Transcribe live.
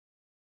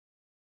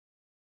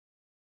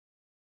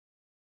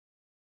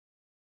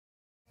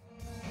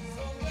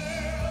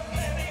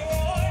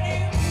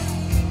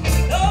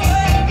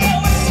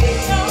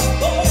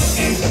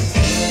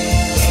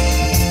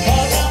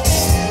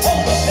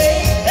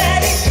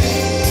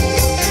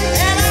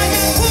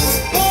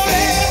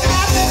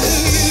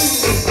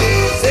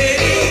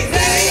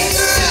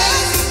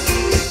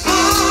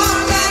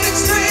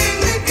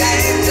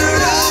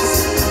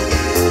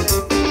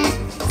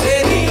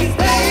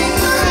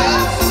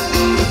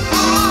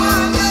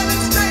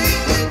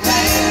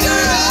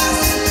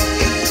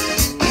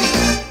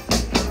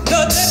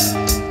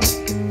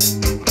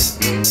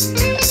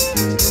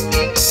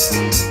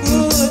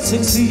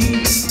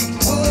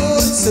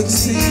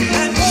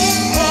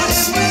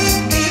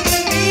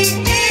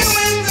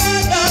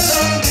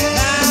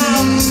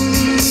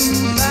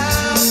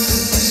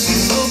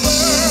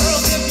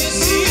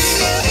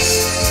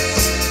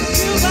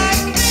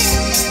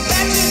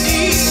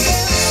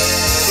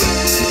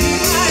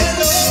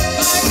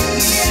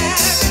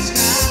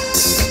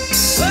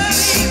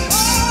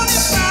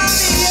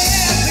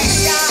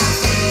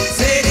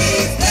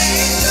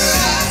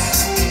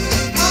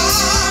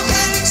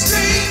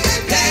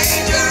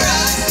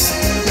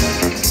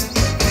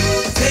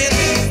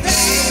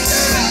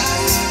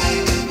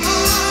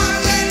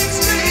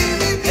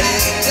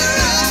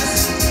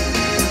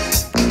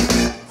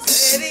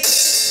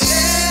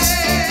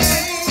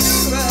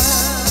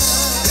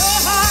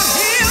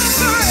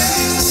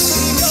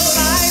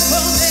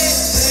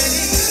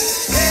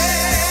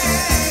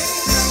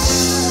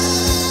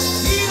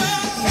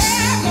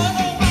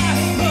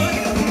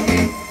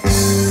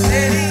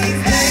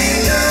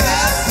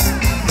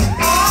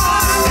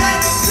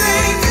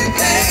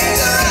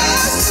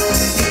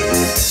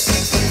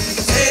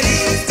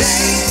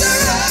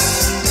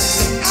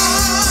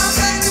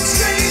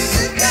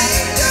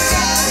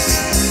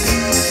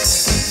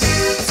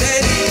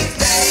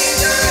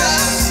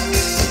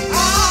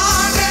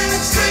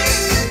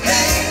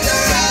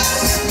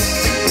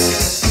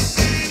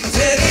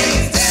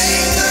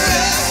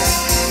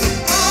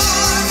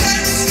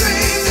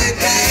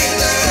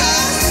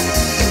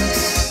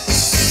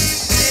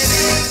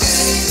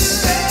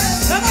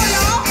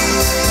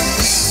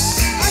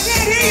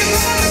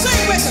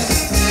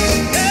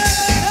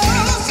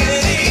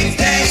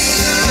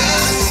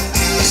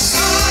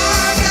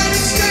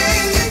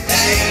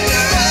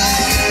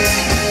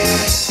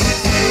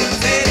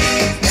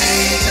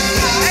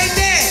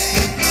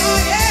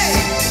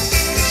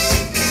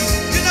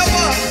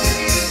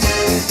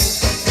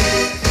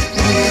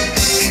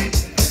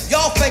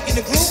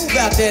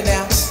there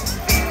now.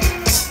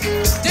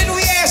 Didn't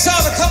we ask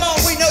y'all to come on?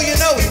 We know you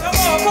know it. Come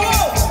on, come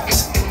on.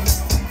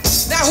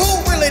 Now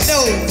who really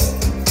knows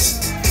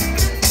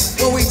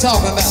what we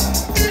talking about?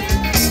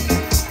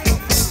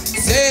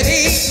 Said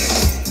he.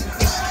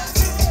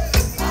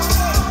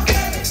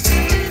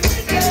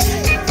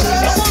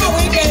 Come on,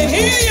 we can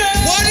hear you.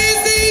 What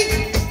is he?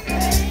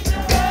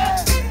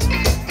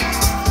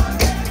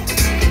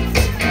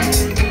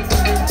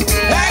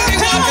 Baby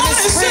walking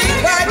the street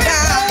right now.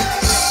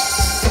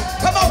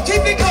 Come on,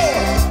 keep it going.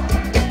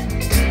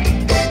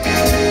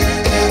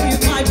 You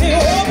might be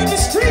over the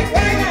street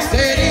right now.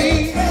 Said he.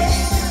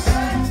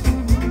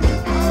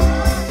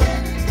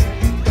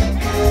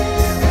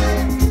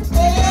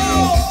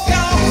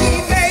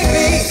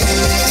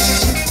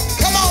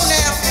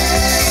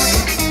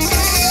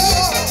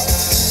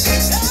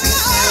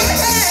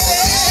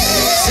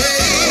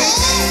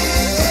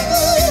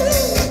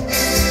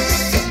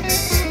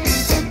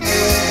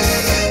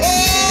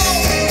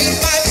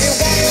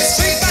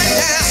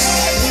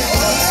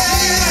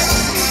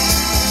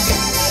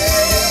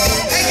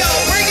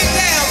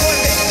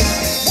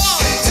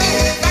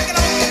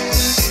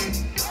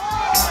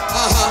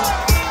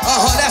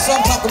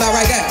 About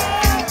right now.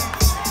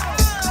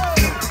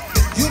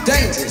 You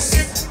dangerous.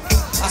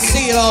 I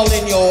see it all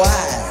in your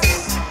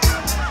eyes.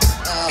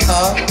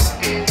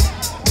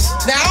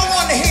 Now I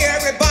want to hear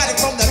everybody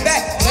from the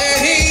back.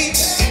 Said he.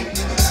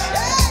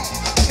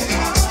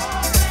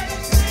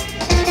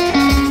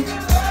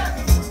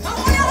 I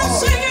want y'all to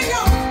sing it,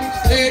 y'all.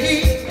 Said he.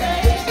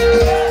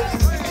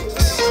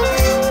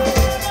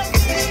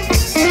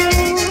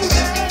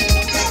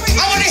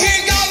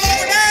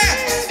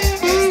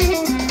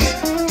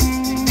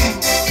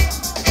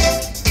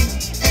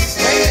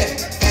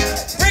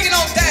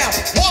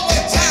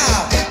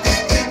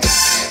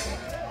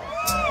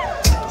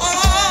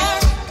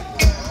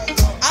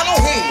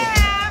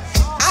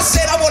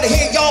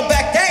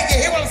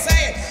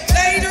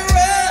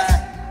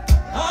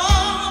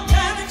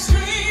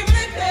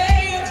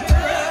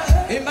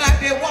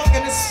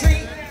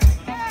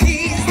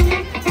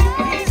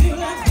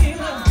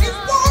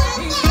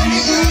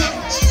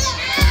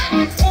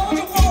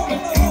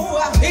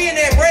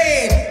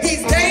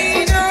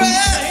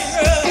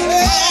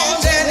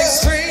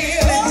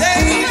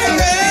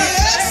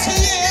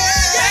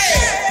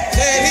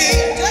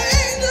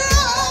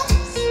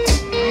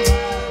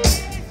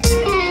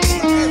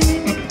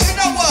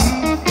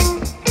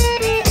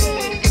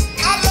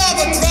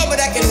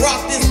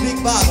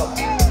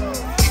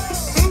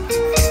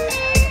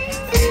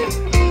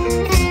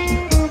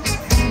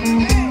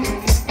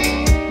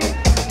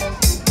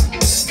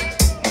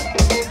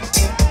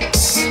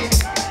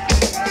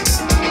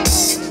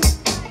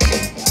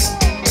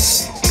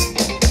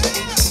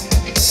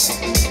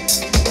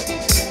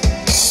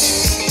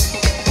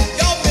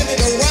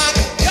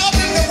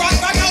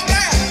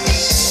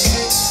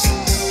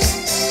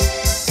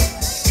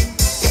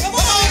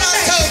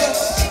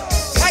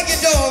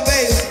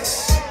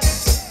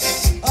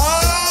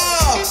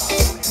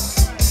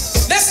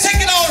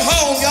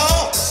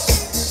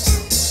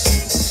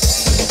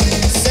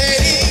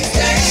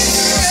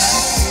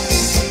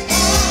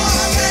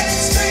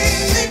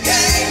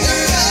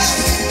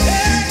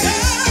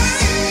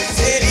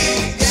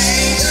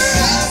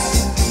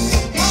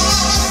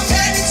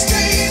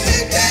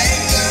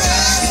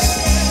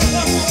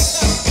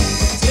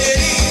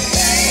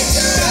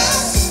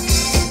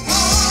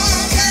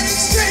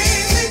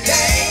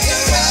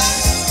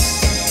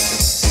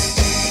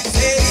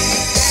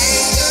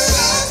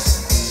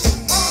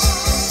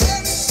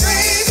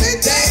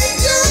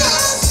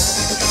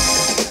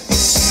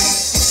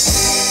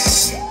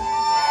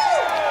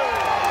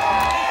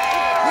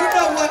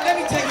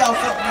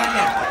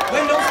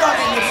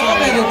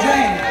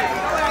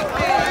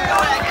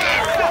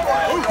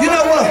 You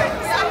know what?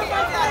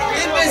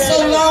 It's been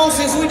so long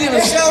since we did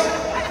a show.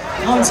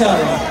 I'm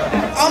telling you.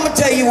 I'm gonna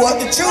tell you what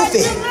the truth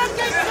is.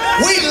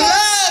 We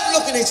love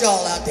looking at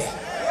y'all out there.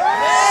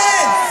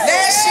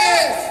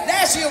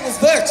 Last year was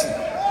virtual.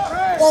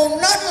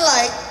 Won't nothing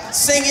like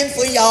singing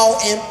for y'all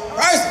in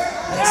person.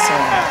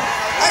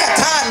 I got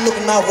tired of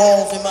looking at my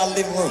walls in my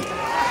living room.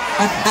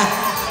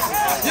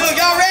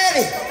 Y'all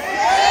ready?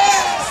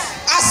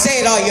 I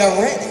said, are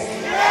you ready?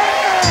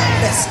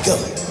 Let's go.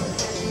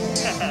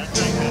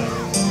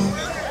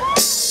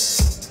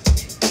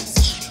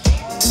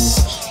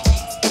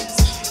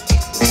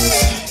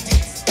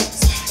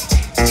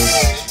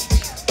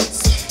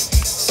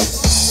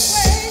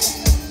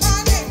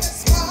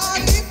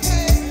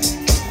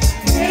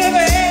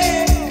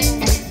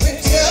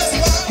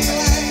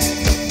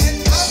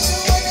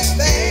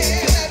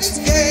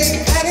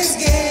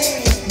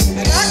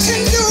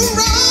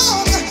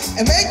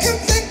 And make him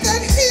think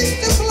that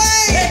he's to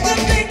blame. Make him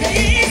think that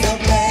he's to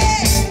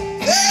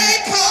blame.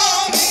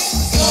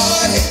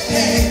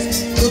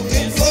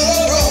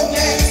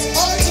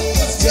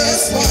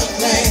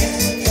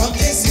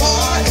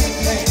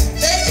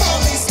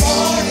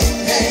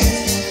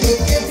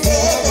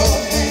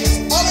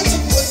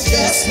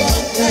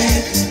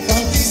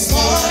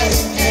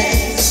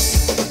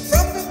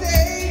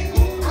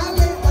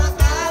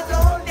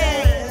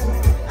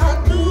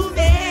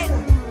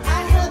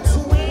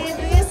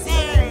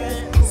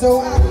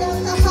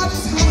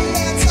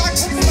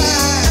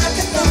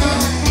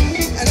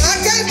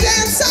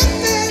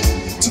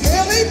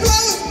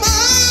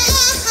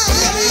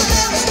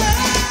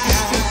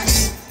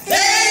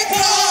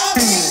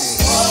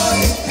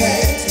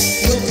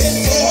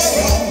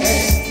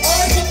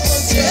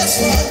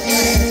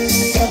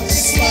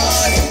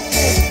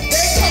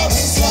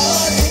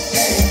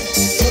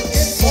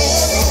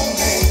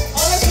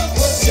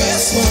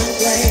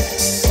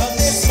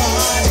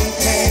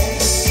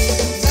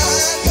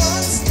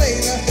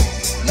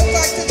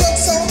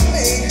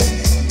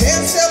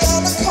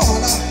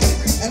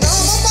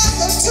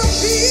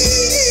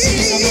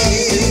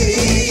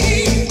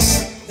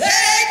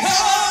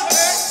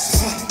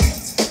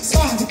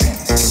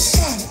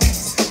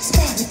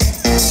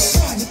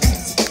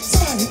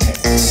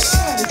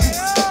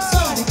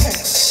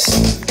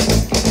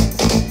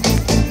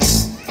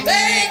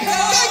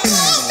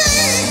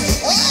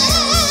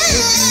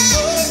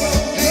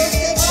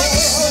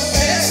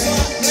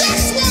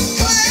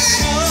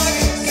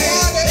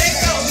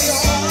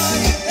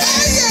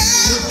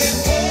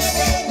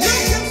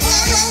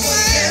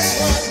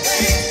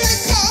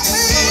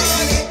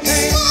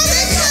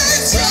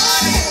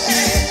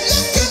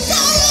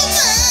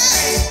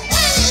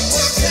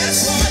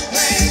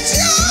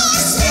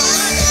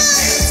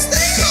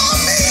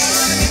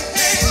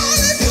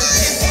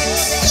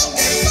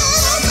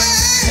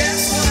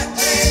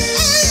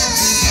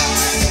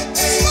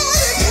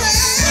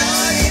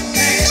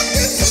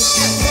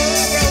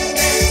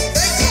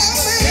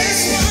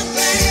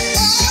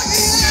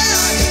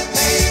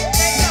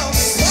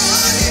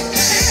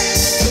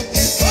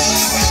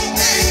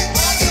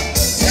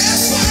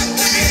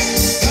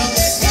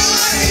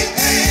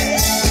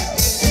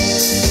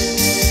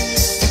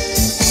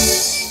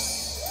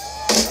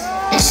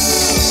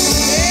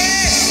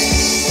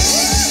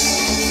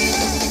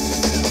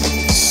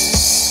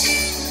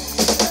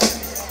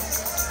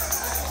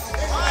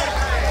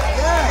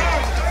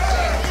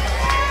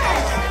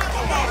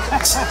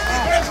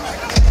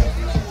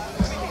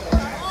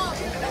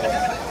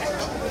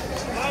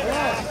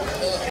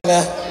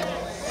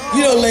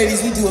 know,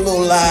 ladies, we do a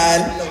little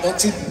line.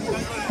 Don't you?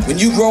 When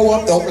you grow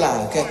up, don't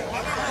lie, okay?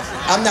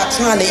 I'm not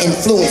trying to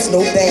influence no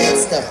bad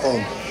stuff on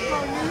you.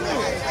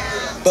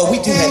 But we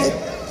do have a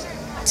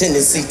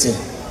tendency to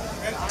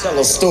tell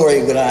a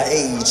story with our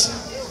age.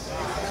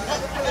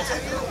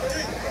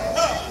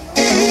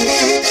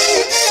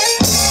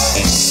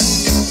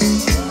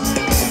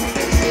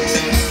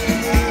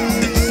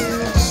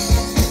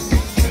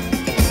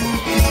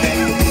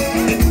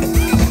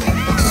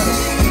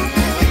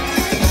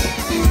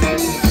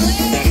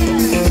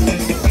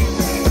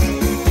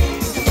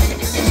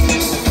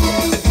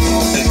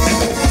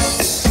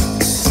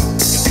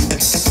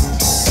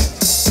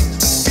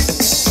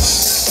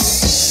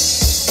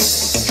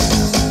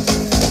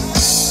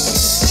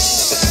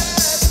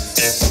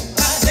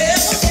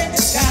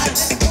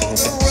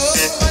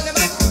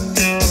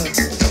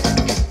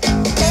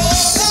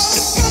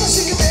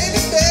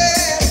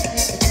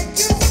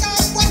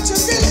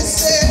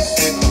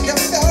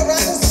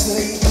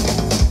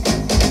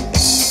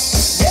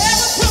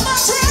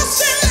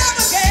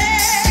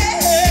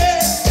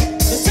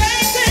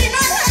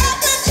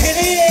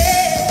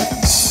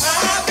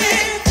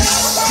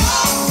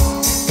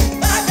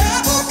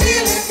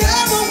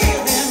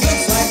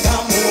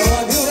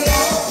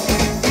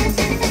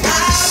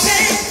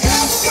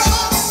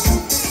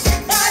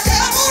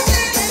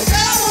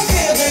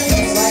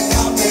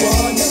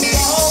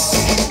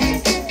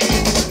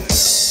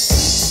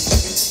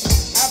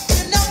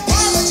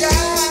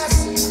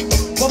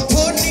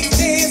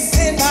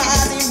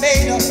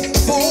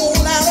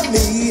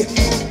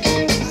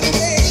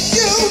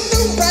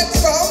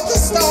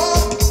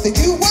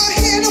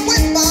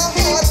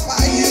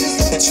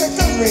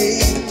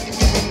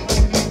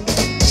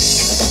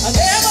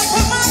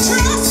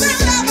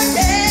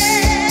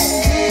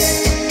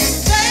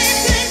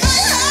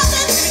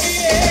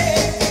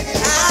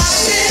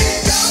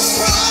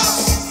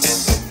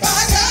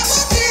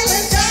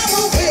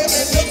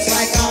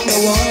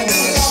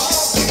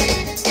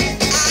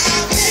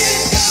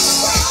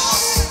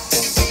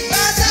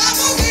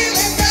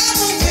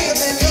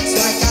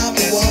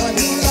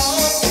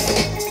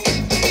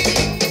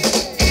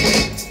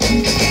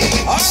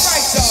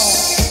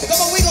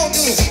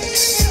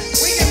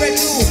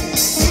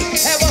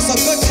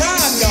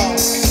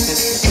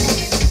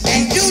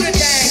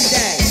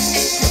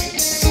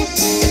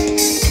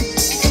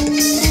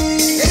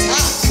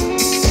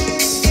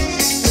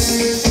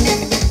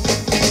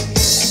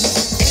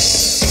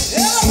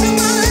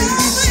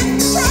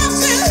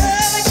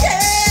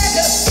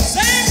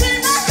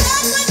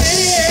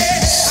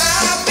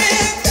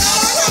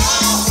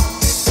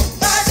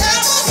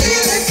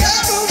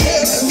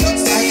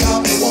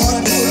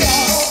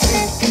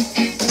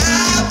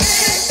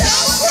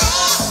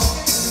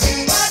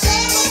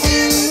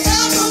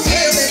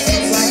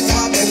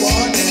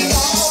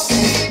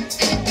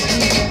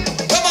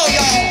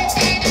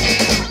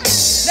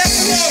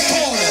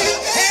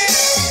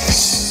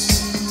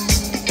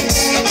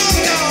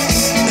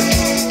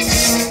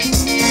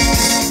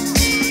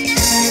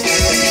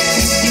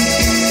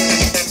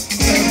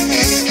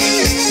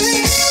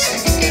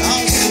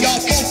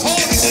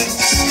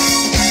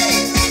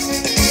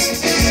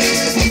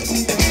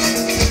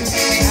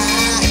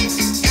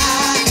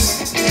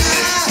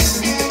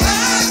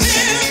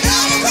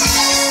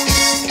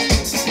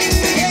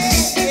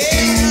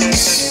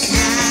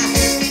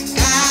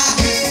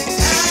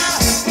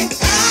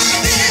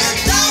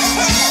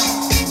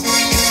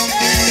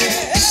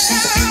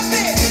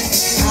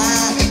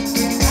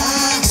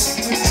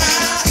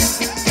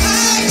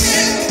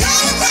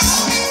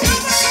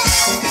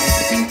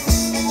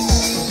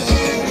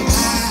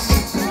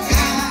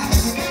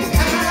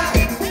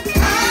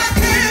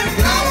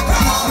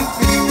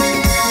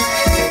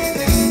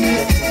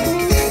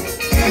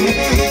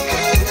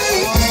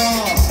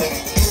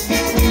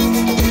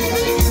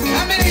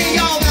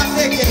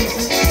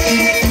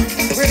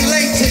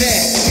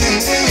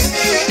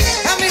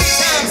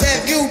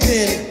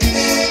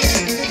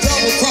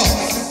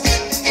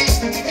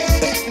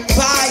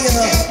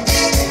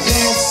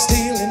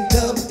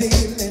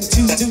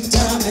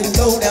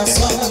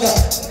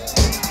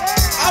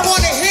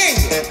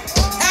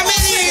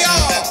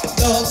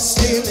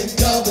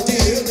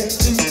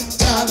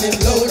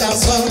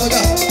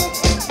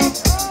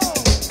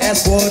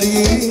 That's what it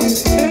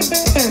is.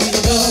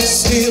 Love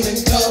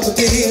stealing, double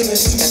dealing,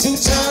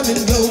 two-time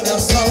and low down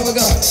son of a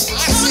gun.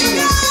 I see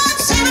it.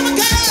 Son of a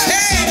gun,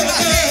 son of a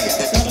gun.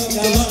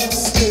 Love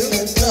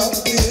stealing,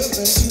 double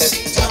dealing,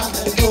 two-time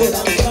and low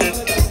down son of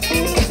a gun.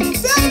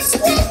 That's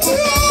what you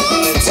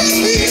want to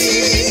be.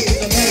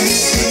 Love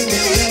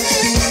stealing,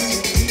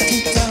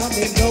 two-time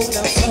and low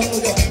down son of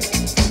a gun.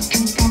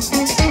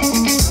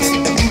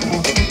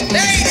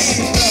 Ladies,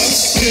 love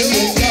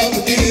stealing,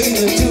 double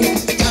dealing,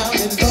 two-time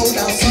and low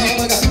down son of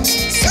a gun.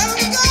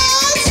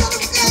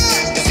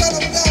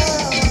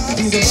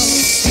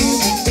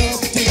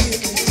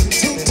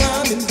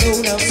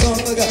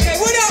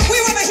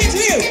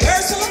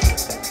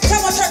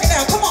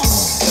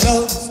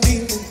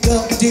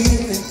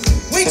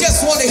 We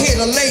just want to hear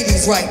the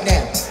ladies right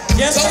now.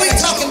 Yes, so we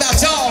talking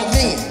about y'all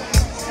men.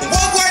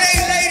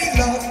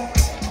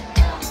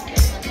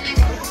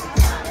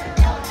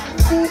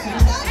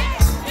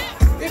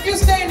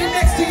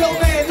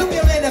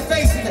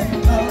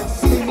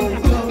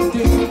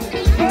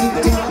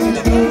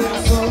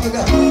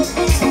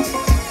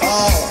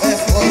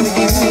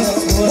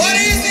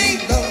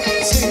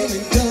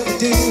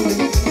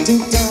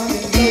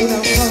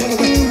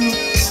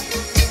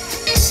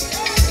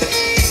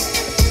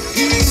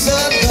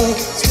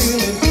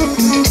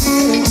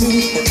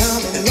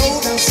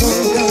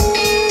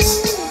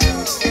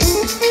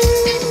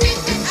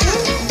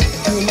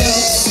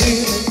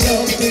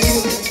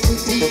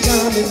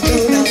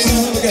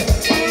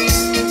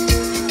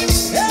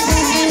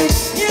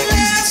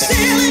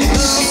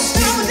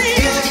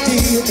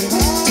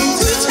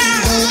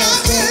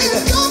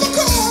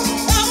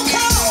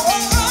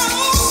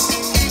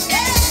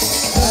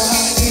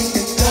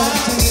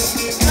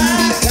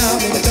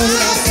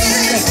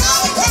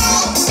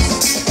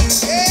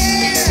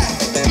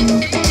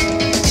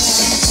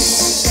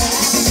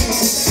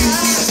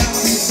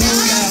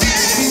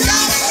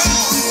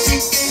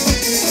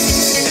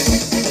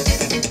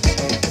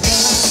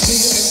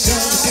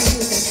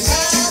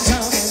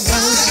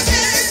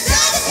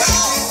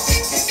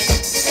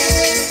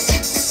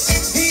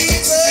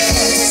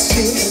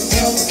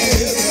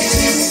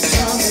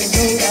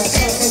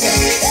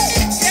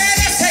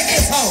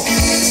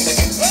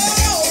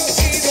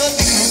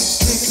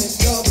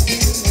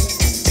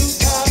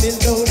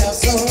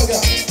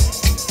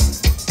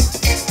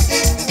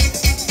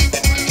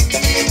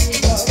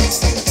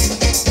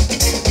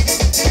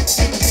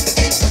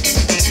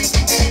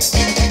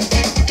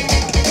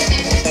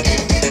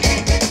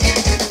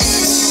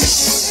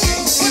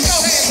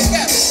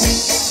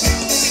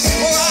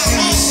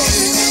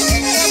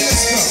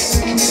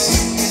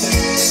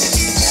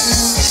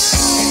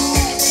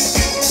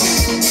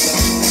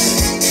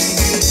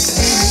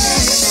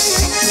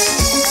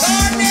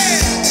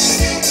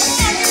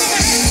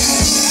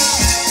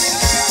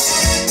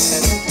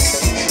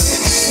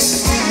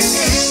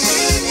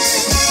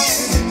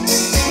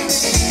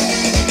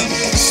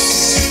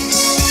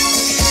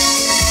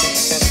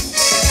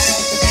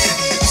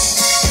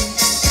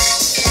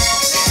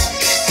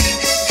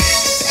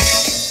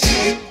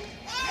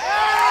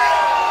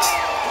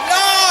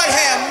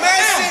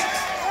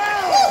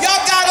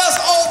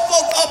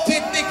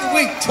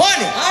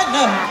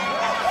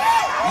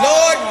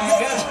 Lord,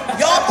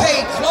 y'all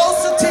pay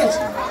close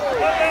attention.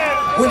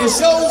 When the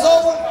show's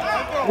over,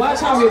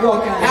 Watch how we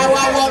walk out. how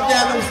I walk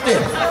down them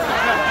steps.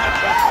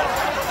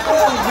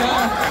 Oh,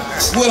 God.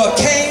 With a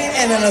cane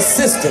and an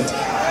assistant.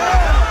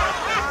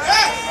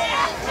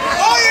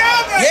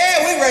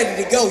 Yeah, we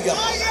ready to go, y'all.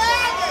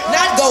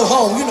 Not go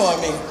home, you know what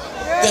I mean.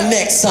 The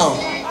next song.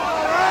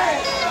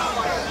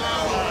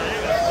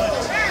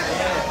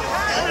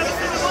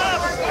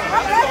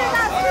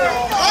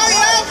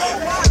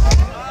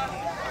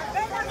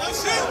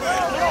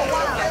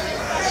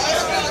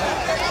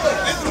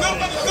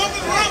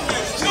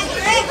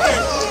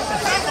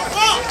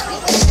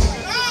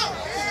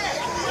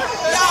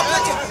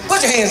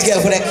 Put your hands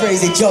together for that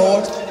crazy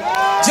George.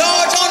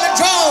 George on the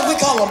drums, we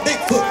call him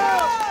Bigfoot.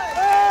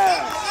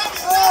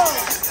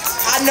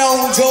 I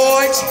known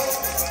George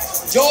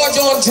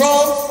on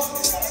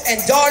drums,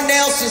 and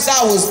Darnell since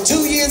I was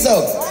 2 years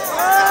old.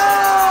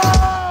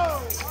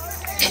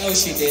 No,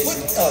 she did.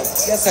 Oh,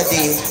 yes I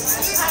did.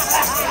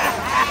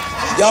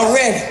 Y'all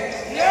ready?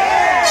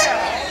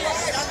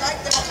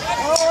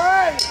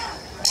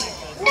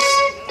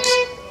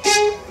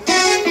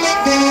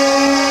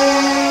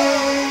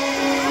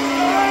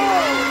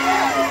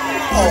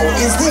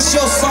 Oh, is this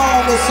your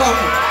song or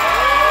something?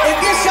 Is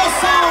this your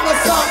song or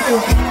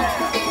something?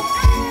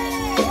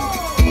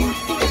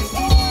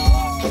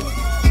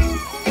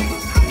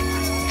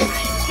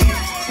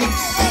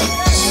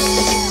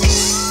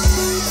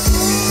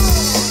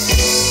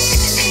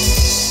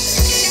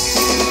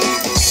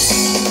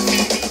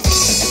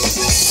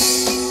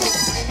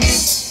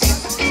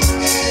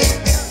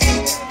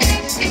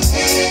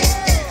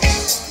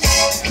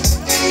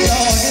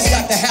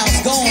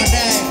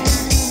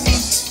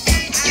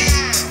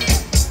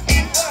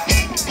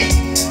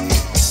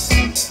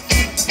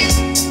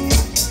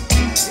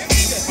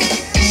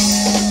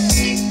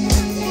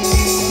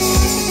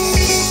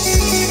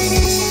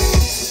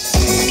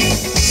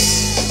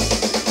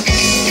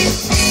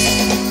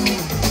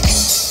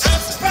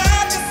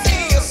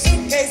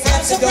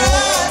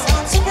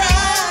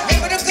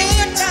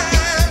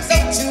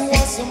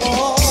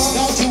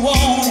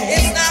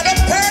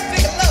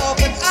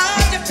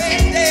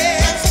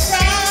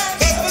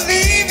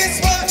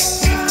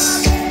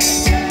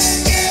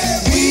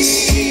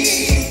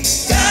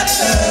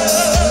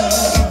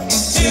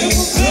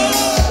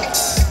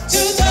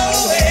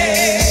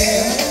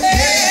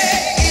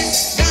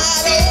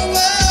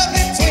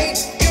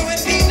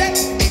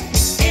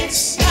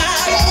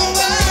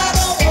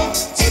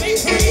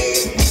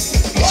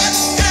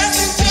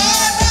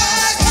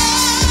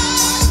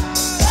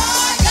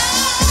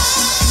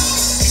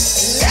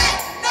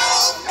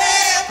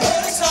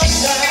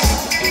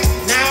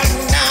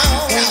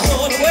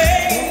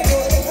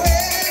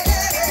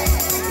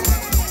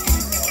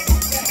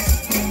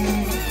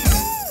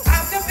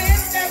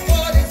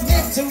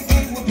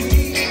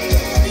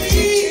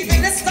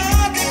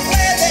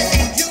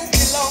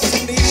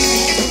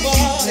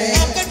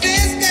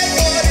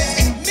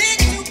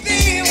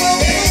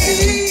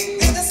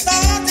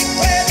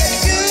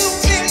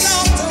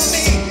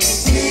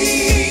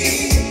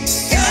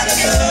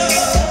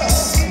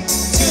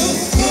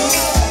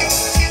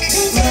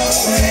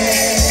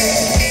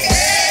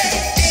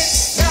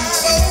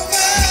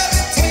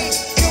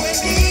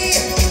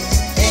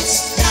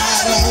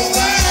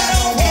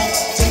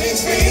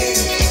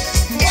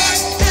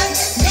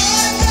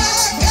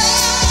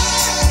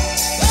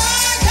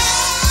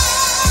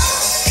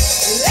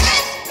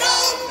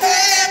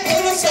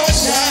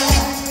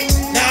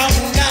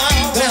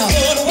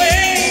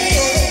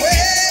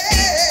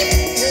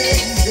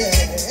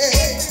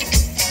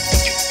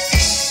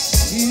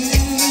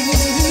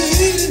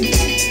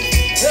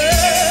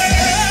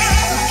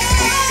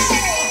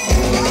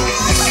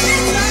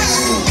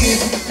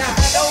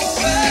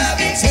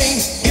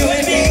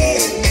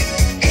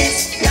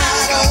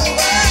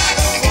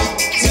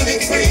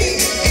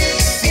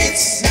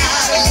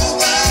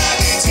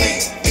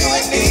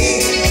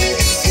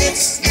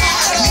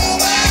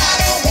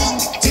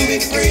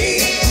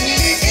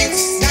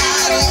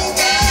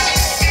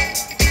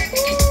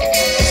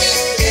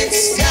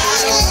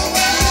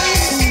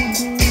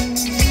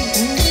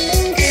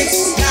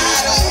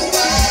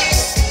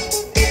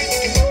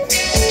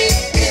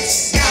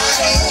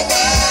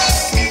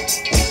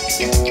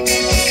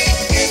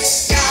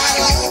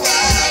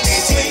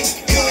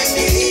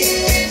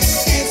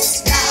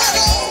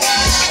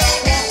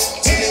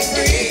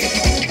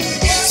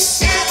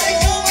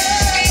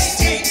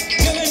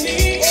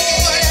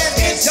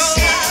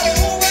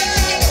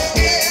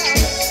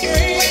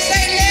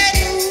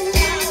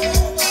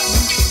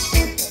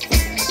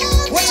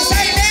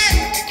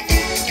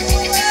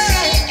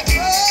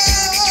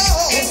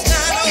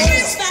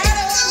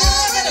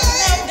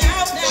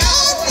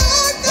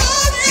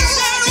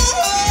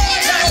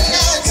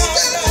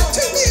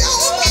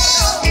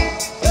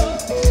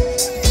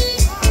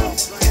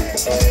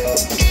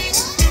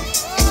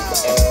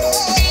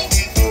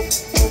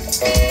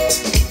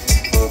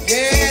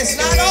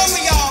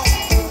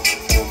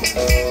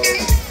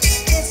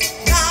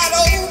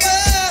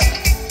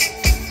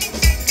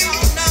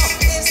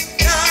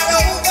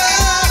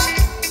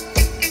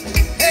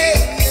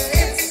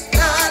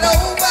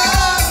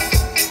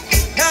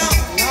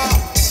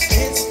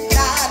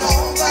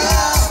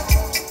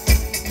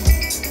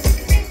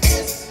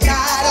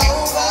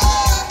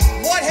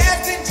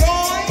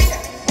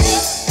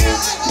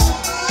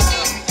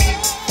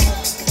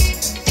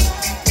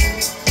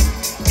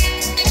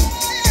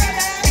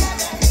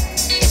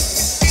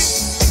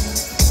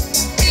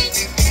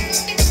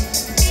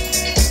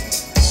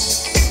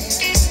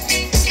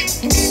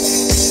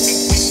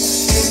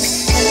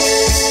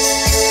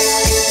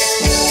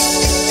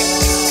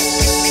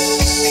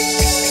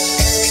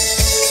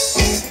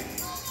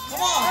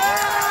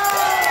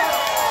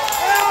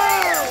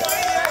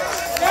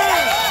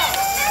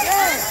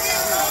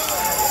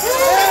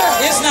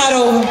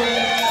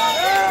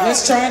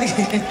 Let's try it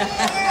again.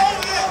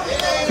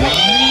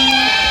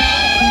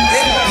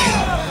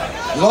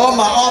 Lord,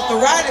 my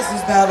arthritis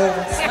is about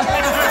over.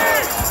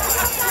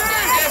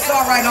 It's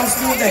all right, I'm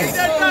still there.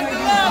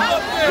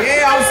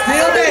 Yeah, I'm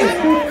still there.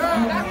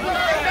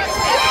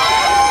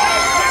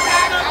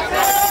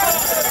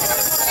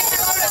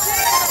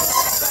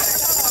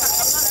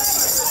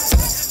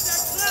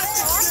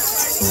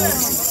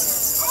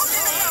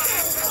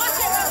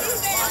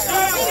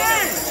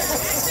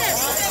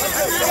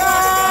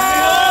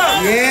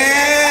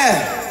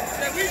 Yeah.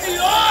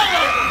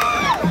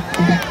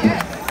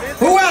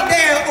 Who out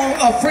there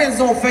are friends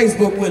on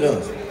Facebook with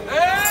us?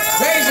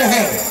 Raise your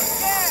hand.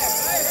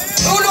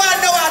 Who do I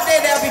know out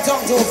there that'll be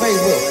talking to on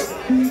Facebook?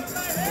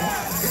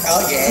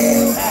 Oh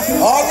yeah.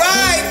 All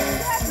right.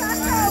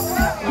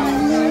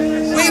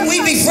 We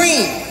be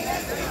free.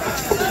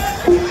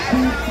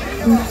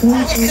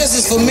 This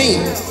is for me.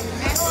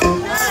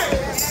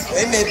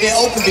 It may have been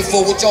open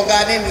before. What y'all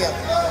got in here?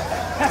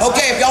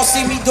 Okay, if y'all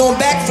see me doing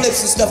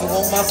backflips and stuff, it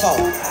wasn't my fault.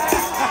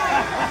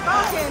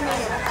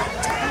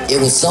 It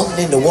was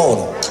something in the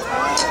water.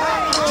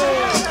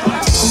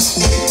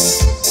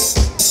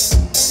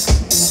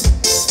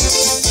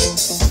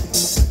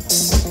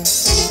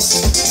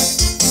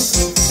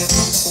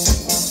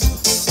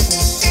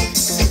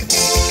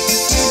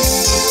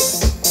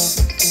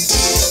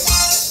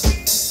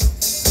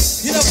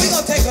 You know, we're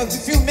gonna take a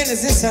few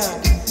minutes this time,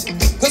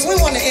 because we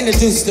want to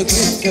introduce the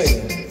group to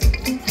you.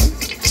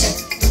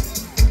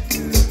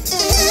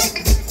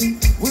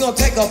 We're gonna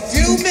take a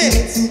few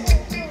minutes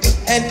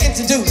and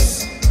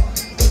introduce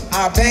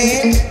our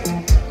band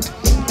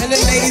and the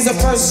ladies of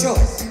first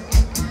choice.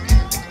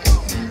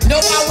 You know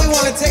why we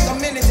want to take a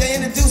minute to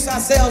introduce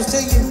ourselves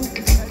to you?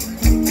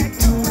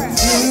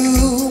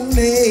 You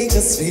make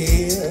us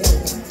feel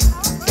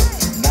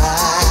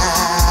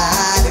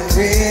mighty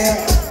real.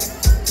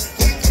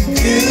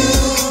 You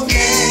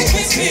make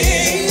us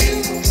feel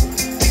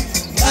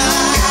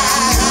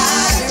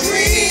mighty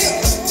real.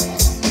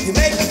 You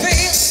make me feel.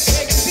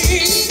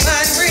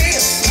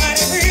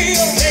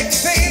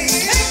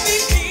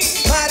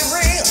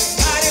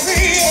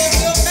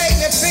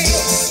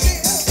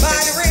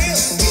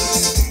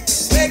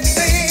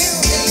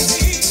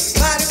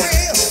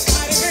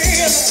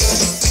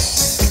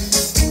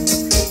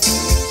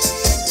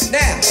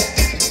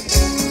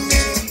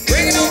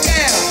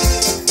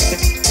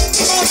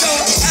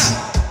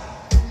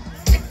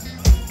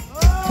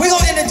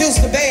 Introduce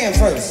the band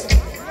first.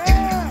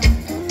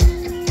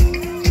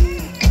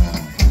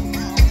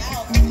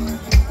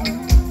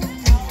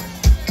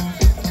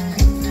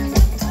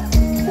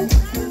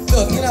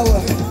 Look, you know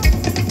what?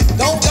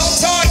 Don't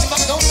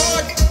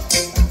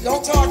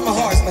charge my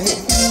heart, my head.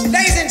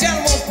 Ladies and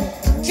gentlemen,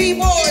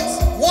 keyboards.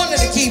 One of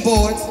the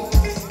keyboards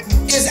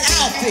is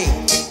Alfie,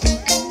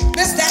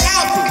 Mr.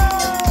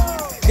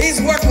 Alfie. He's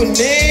worked with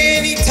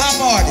many top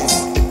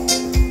artists.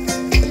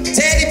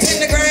 Teddy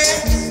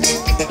Pendergrass.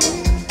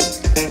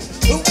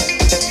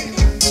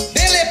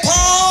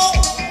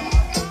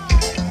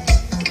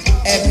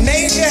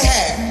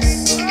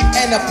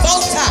 And the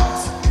Four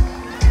Tops.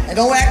 And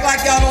don't act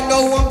like y'all don't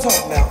know who I'm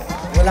talking about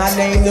when I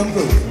name them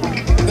groups,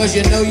 because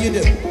you know you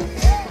do.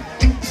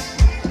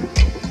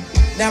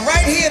 Now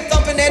right here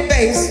thumping that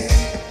bass,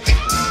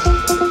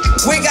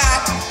 we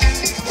got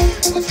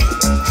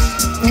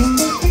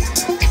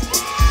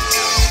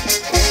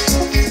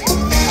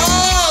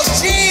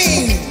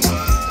Gene.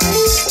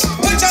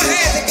 Put your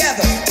hands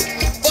together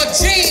for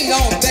Gene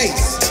on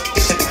bass.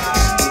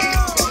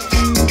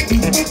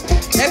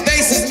 That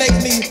bass is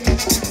making me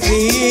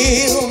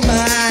feel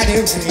mighty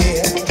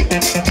real.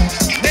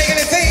 Making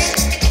me feel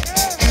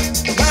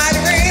mighty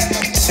real.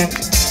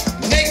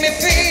 Make me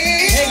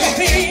feel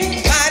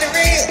mighty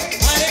real.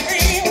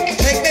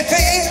 Make me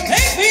feel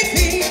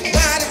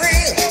mighty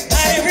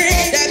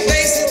real. That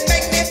bass is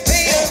making me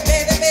feel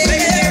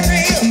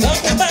real.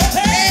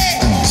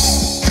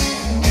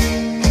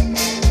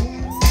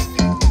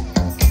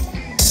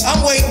 I'm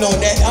waiting on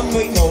that. I'm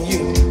waiting on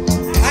you.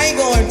 I ain't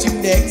going to you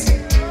next.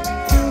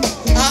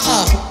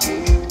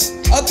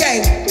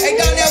 Okay, hey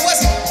Donnell,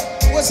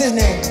 what's his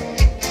name?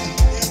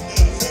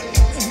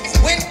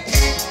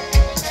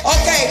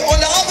 Okay, on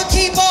the other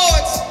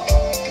keyboards,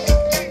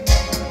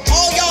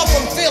 all y'all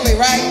from Philly,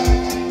 right?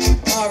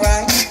 All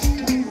right.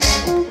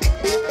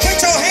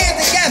 Put your hands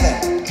together.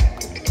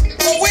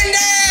 For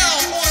Wendell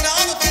on the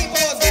other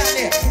keyboards down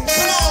there.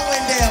 Come on,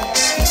 Wendell.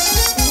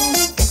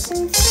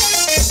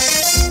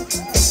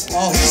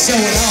 Oh, he's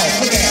showing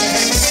off. Look at him.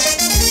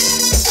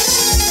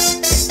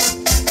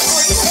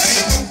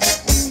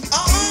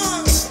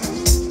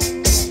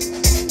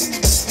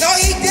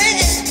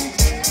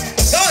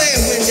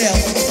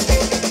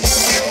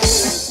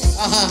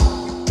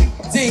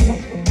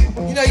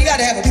 You know, you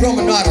gotta have a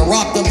drummer know how to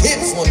rock them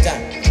hips one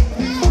time.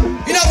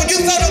 You know, when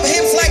you throw them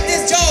hips like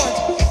this,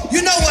 George,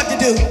 you know what to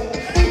do.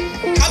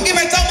 I'm getting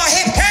ready to throw my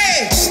hip.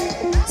 Hey!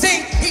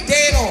 See, he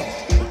dead on.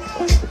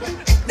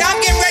 Now I'm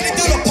getting ready to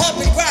do the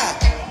pump and cry.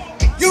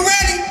 You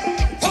ready?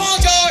 Come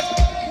on, George.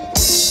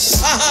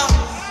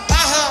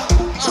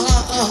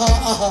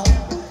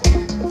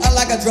 I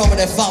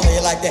that follow you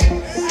like that.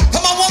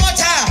 Come on, one more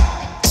time.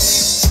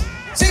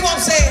 See what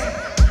I'm saying?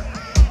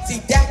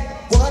 See,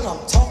 that what I'm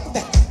talking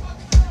about.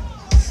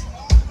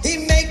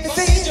 He make me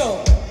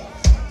feel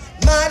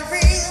mighty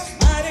real,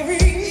 mighty real.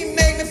 He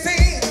make me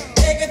feel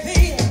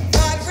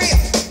mighty real.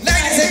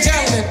 Ladies and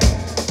gentlemen,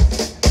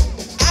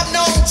 I've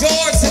known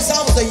George since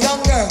I was a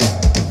young girl.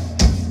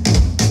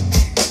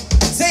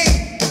 See,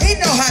 he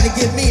know how to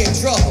get me in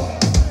trouble.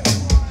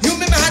 You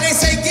remember how they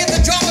say give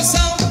the drummer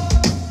some?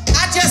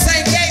 I just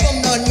ain't gave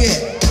him none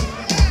yet.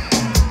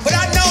 But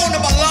I've known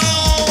him a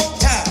long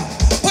time.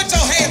 Put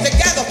your hands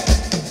together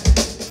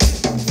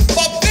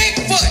for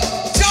Bigfoot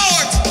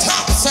George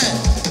Thompson.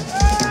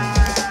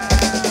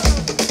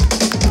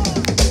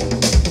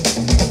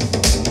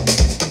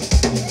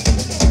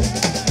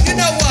 You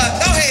know what?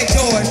 Go ahead,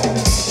 George.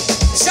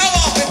 Show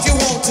off if you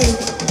want to.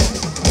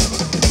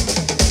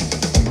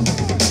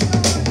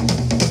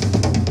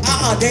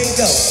 There you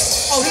go.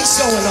 Oh, he's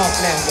showing off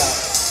now, y'all.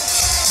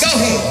 Go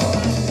ahead.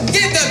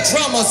 Give the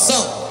drummer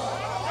some.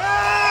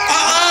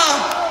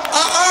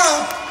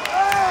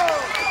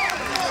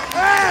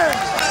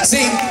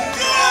 See?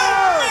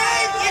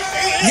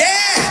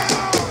 Yeah.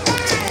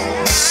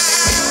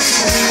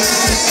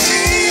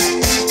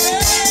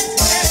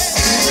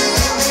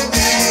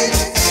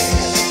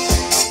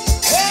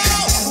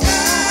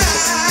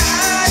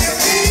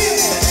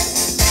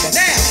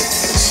 Now,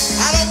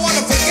 I don't want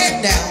to forget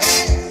now.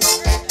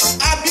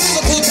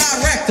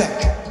 Director.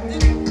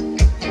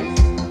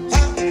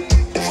 Huh?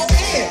 Oh,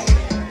 yeah.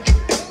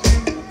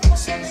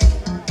 What's your name?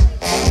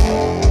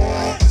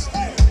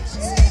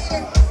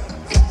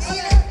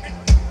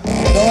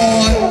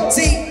 Lord.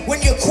 See, when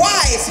you're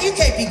quiet, see, you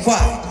can't be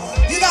quiet.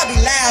 You gotta be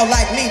loud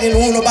like me, then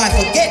won't nobody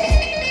forget me.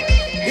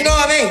 You know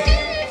what I mean?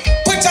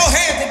 Put your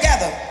hands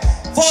together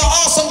for an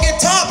awesome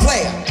guitar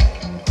player.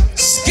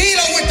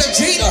 Skeeter with the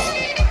Jeter.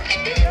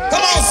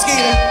 Come on,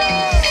 Skeeter.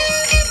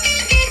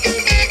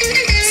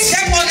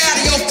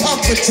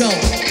 Comfort zone.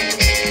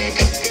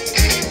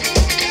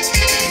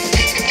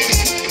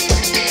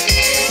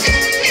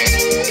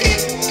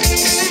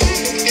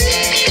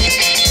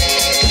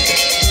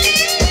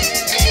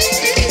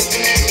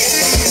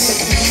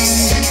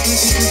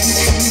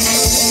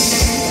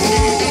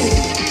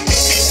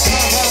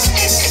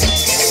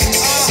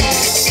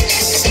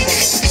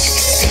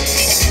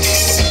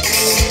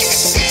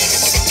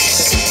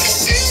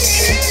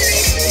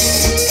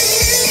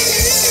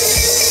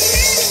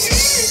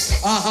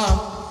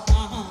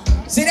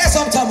 See, that's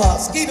what I'm talking about.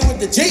 Skeeter with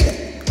the Jeter.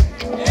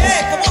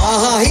 Yeah, come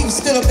on. He was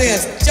still up there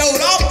and showed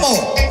off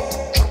more.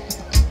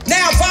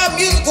 Now, for our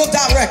musical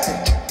director.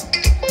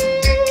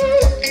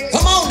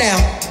 Come on now.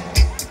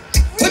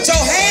 Put your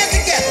hands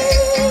together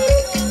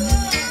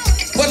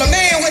for the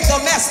man with the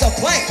master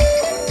plan.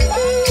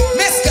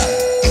 Mr.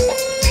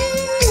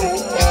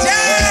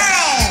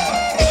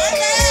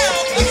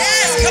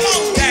 Yes, come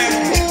on,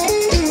 Darryl.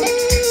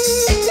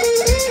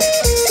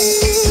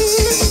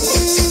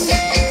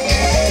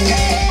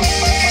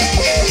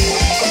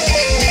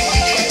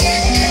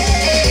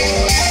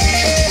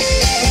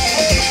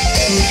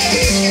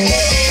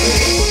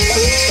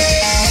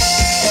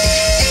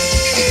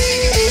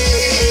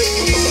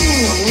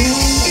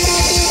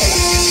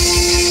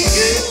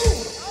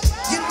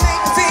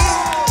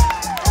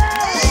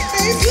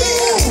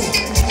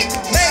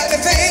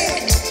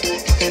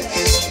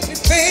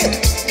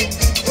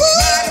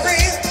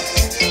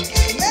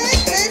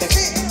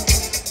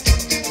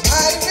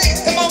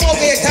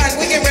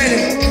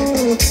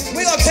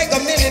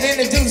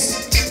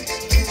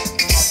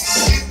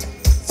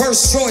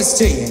 First choice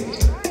to you.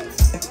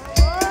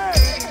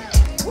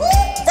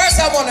 First,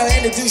 I want to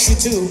introduce you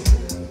to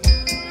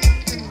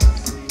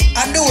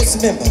our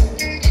newest member.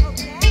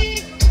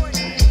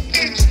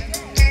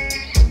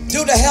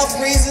 Due to health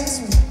reasons,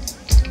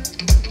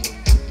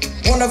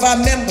 one of our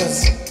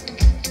members,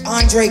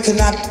 Andre, could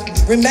not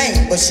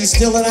remain, but she's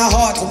still in our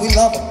hearts and we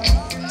love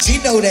her. She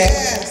know that.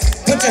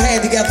 Put your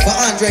hand together for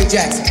Andre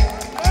Jackson.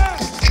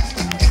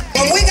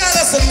 But we got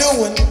us a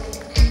new one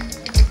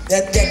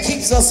that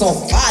keeps us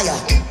on fire.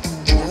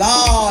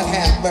 Lord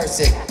have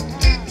mercy.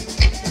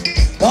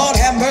 Lord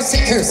have mercy,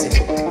 curse it.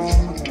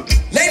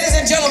 Ladies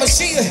and gentlemen,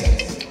 she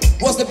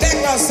was the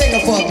background singer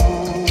for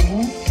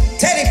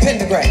Teddy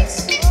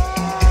Pendergrass,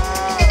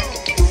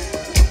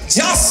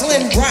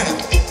 Jocelyn Brown.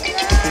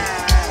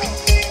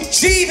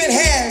 She even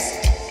has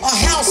a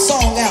house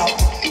song out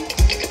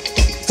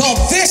called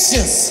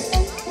Vicious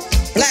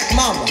Black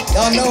Mama.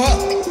 Y'all know her?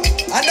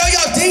 I know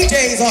y'all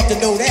DJs ought to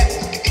know that.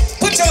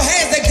 Put your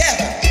hands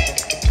together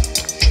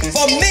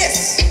for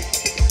Miss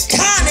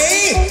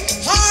Connie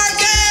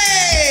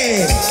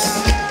Hardy.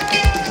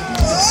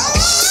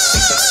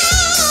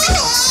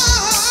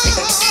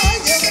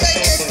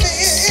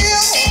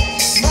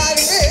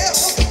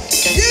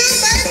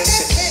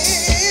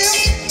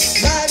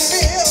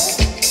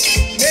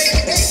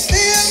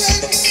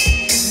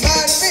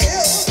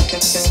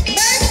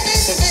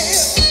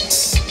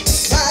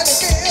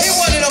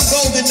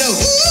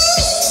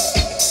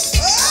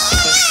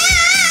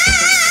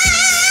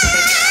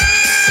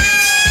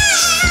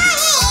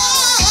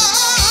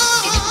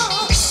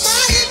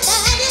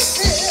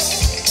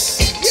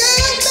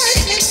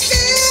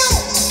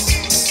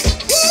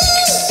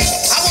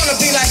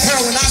 be like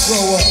her when I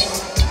grow up.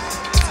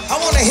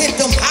 I want to hit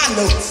them high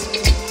notes.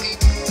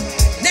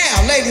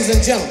 Now, ladies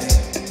and gentlemen,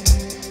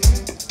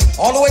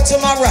 all the way to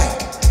my right,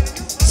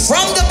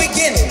 from the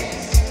beginning,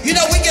 you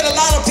know, we get a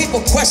lot of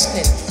people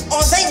questioning,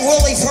 are they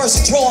really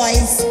first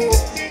choice?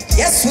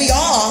 Yes, we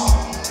are.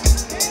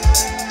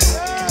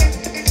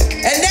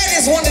 And that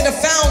is one of the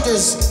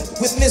founders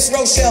with Miss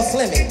Rochelle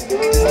Fleming.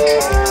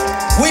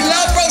 We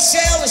love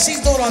Rochelle and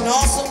she's doing an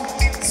awesome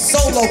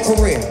solo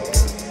career.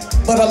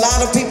 But a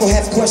lot of people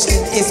have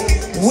questioned if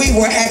we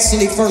were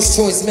actually first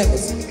choice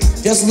members.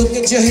 Just look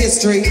at your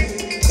history.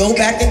 Go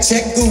back and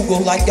check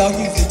Google like y'all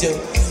usually do.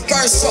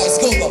 First choice,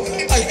 Google.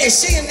 Is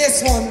she in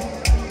this one?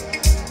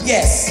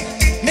 Yes.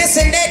 Miss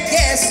Annette,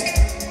 yes.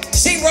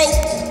 She wrote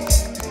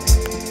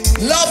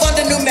Love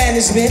Under New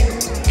Management.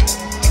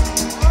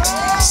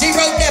 She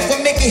wrote that for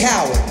Mickey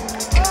Howard.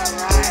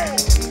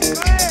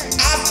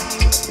 I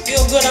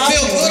Feel Good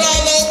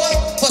All Over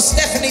for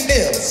Stephanie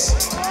Mills.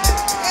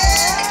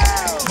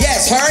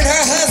 Yes, her and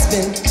her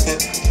husband,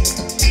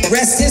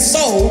 rest his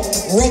soul,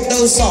 wrote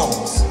those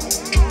songs.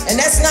 And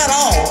that's not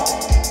all.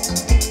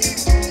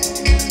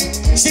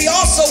 She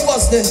also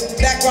was the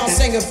background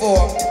singer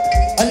for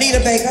Anita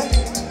Baker,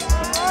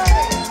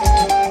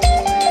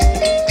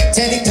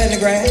 Teddy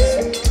Pendergrass,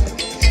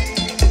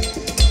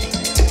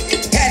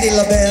 Patti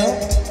LaBelle.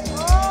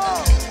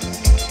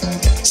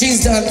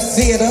 She's done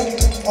theater,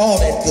 all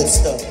that good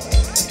stuff.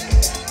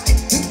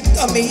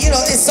 I mean, you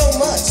know, it's so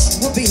much.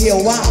 We'll be here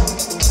a while.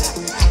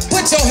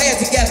 Put your hands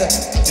together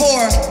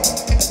for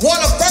one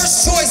of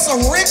First Choice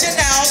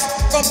originals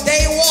from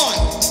day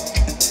one,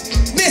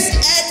 Miss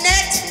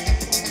Annette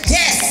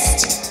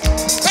Guest.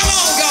 Come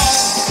on, y'all.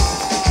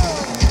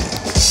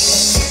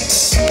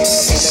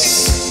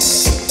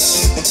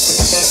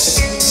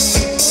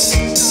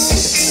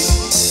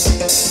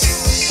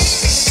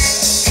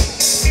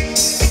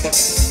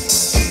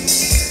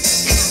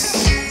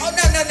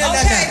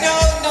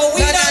 No,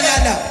 we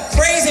know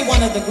crazy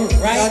one of the group,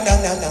 right?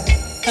 No.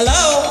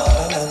 Hello?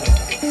 No.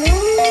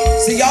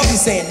 See, y'all be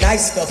saying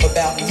nice stuff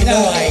about me. You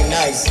know I ain't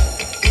nice.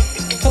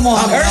 Come on,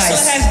 I'm Ursula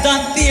nice. has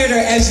done theater,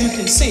 as you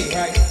can see,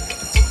 right?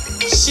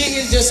 She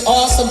is just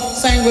awesome.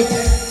 Sang with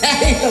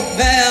Patti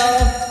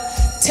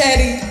LaBelle,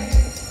 Teddy,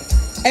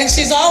 and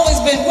she's always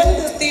been with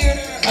the theater.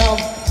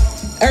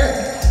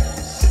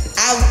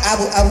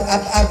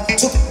 I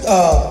took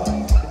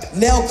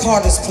Nell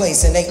Carter's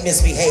place in Ain't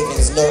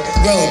Misbehaving's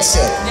road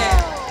show.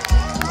 Yeah.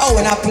 Oh,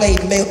 and I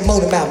played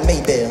Motor Mount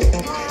Maybell.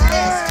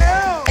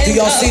 Do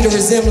y'all see the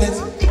resemblance?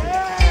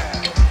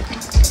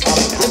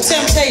 The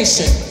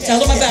Temptation. Tell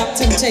them about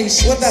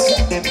Temptation. What about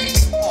that?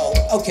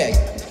 Oh, okay.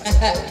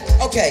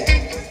 Okay.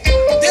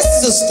 This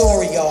is a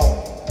story,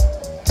 y'all.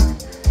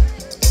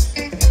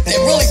 It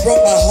really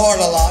broke my heart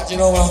a lot, you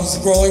know, when I was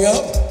growing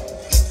up.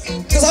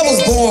 Because I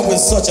was born with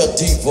such a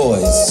deep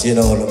voice, you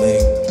know what I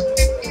mean?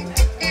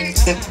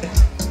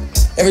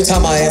 Every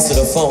time I answer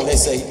the phone, they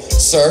say,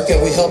 "Sir,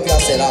 can we help you?" I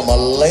said, "I'm a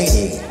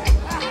lady."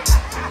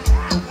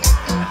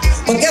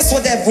 But guess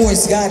what that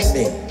voice got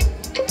me?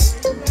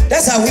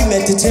 That's how we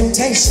met the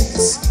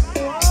Temptations.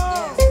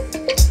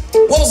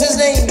 What was his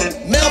name?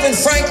 Melvin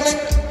Franklin.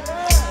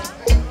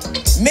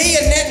 Me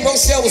and Ned and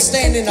Rochelle was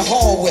standing in the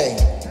hallway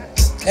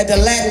at the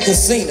Latin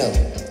Casino.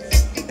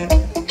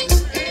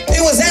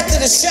 It was after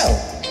the show.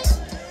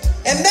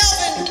 And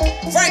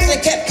Melvin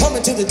Franklin kept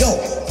coming to the door.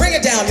 Bring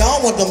it down, y'all.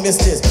 I don't want to miss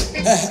this.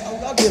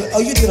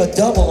 You did a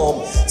double on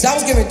me. So I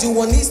was getting ready to do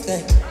one of these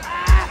things.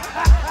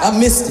 I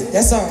missed it.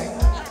 That's all right.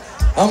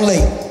 I'm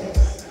late.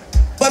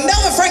 But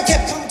Melvin Frank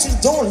kept coming to the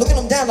door and looking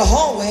him down the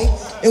hallway.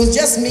 It was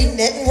just me,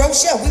 Ned, and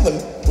Rochelle.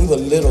 We were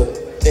little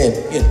then,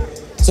 you know.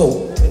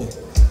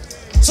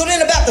 So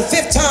then about the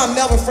fifth time,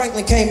 Melvin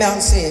Franklin came out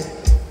and said,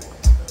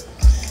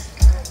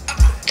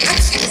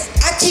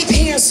 I keep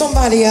hearing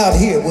somebody out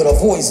here with a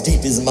voice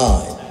deep as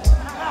mine.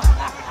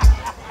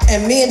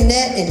 And me and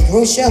Ned and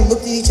Rochelle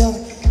looked at each other.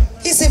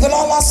 He said, but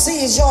all I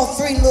see is y'all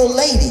three little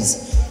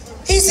ladies.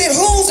 He said,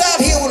 who's out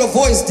here with a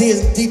voice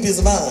deep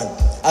as mine?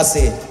 I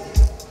said,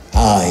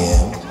 I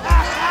am.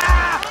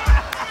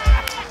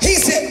 He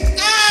said,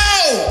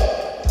 oh!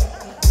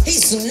 He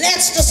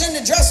snatched us in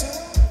the dressing room.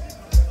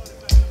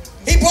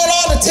 He brought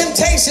all the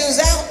Temptations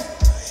out.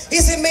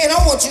 He said, man,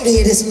 I want you to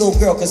hear this little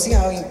girl, because see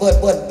how he butt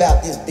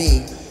about this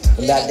big,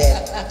 about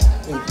that.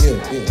 Yeah.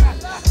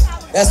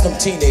 That's them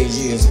teenage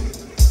years,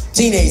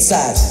 teenage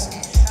sizes.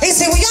 He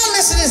said, well, y'all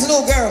listen to this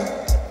little girl.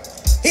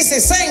 He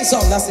said, sing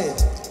something. I said,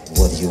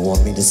 what do you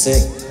want me to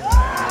sing?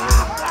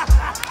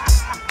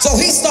 So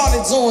he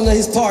started doing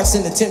his parts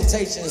in the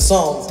Temptation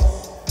songs.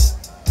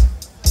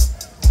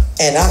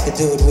 And I could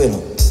do it with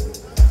him.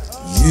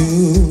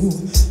 You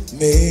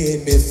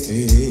made me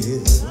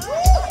feel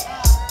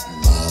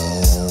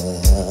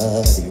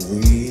mighty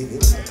real.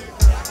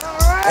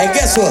 And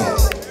guess what?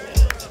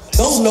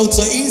 Those notes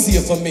are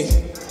easier for me.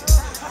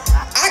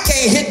 I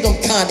can't hit them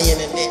Connie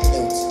and Annette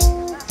notes.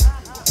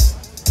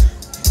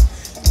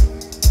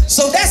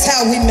 So that's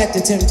how we met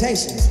the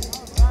Temptations,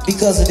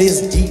 because of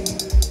this deep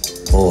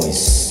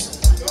voice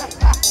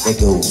that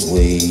goes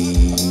way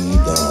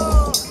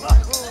down.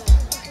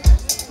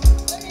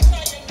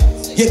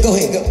 Yeah, go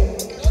ahead, go.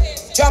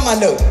 Try my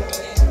note.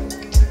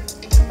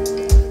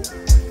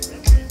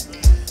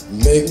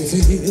 Make me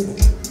feel,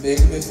 make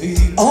me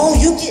feel. Oh,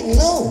 you getting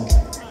low.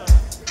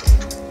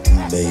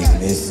 Make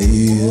me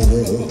feel.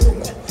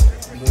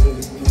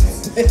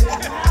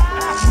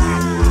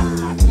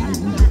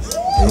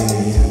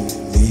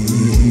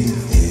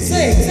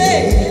 Sing.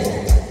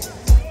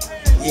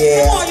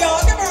 Yeah. Come on,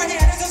 y'all. Give her a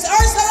hand. This is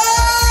Ursula.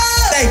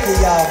 Thank you,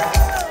 y'all.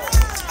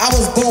 I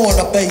was born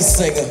a bass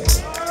singer.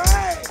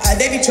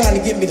 They be trying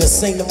to get me to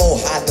sing them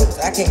old high notes.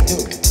 I can't do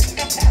it.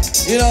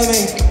 You know what I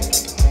mean?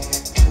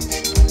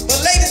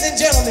 But ladies and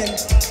gentlemen,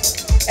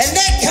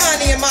 Annette,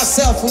 Connie, and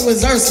myself, who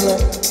is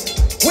Ursula,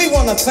 we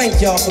want to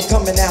thank y'all for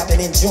coming out and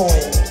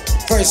enjoying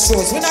First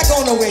Choice. We're not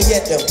going nowhere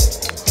yet, though.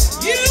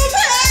 You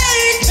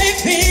make me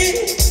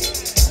feel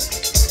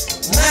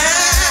my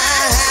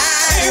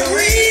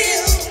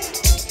real.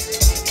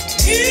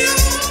 You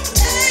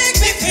make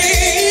me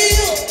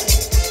feel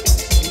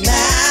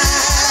my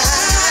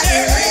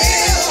real.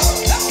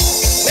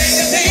 Make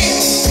me feel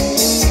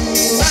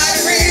my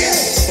real.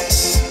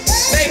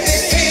 Make me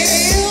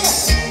feel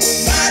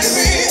my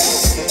real.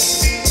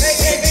 Make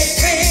me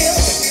feel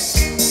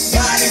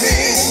my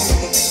real.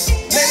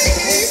 Make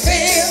me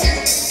feel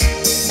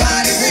my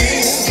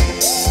real.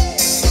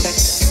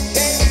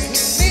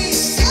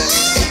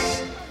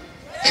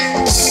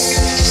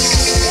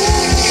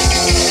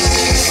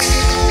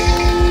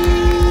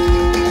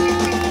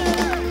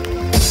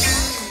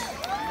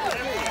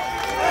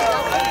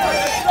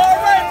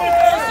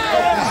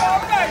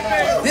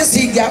 This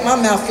heat got my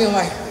mouth feeling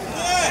like,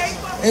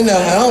 you know,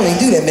 I don't even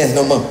do that mess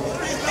no more.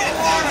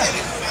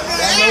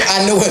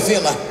 I know what it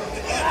feel like.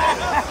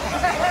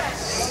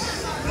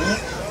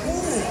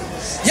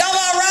 Y'all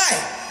all right?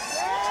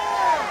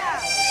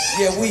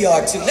 Yeah, we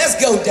are too. Let's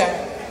go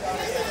down.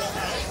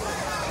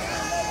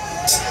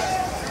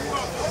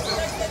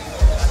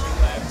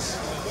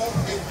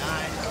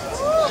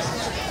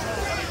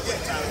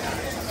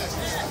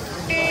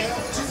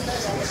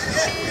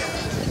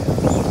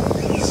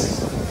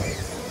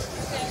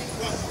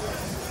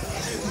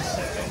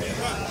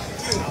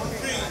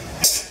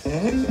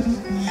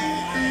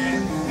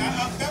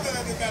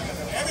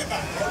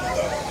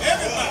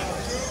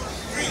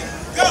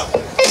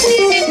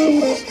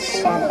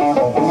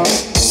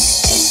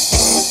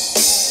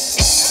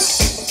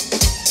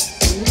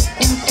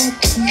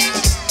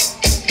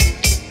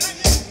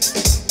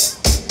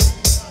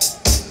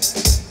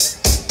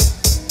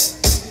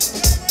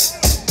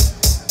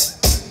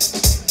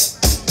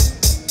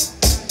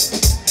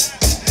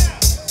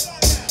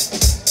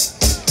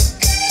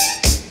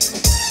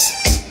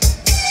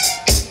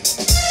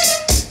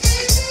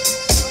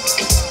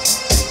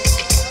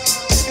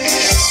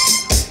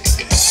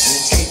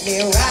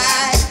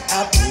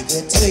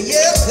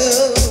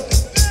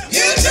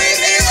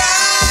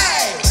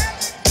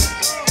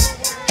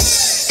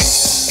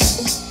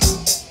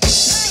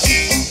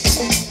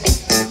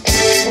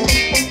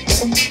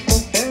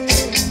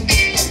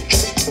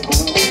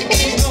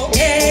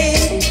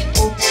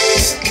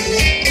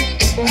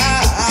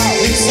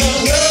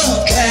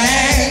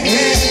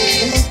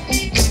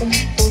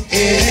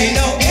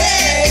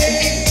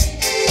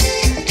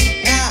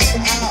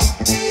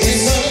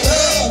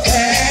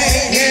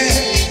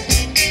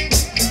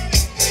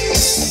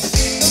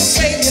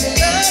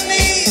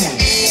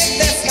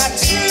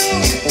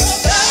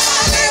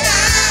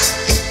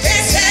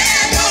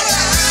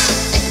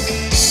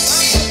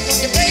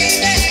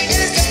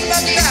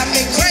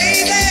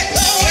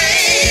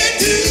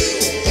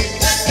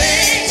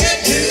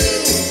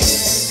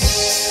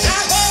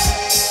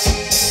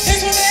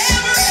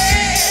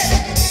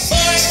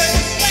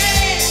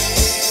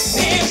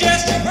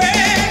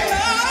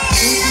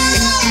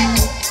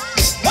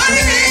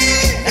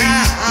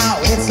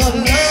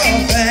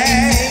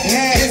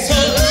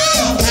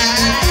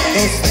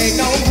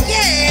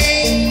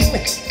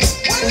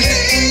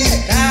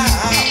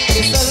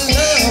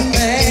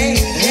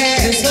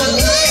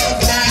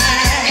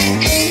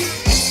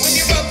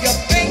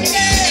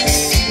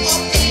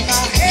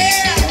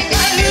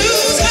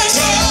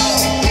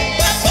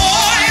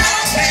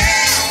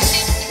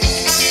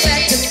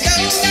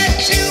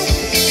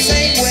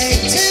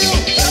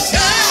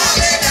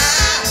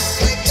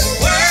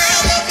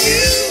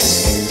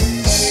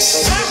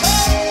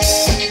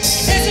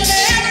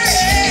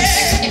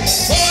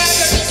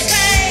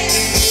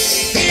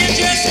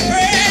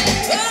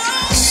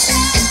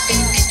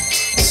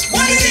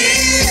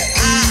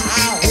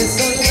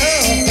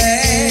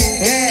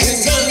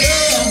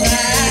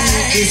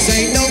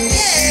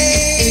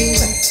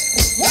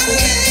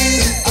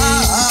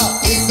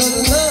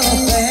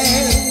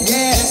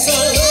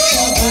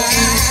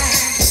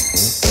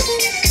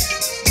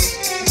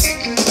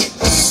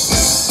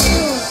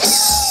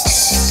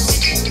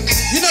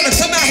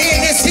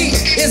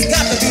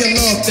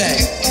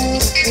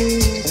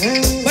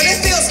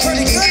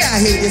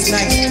 This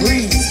nice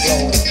breeze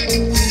blowing.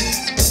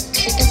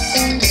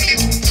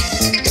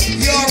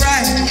 You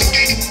alright?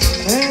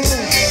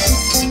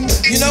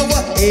 You know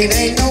what? It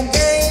ain't no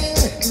game.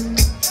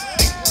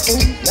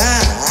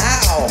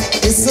 Nah,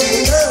 it's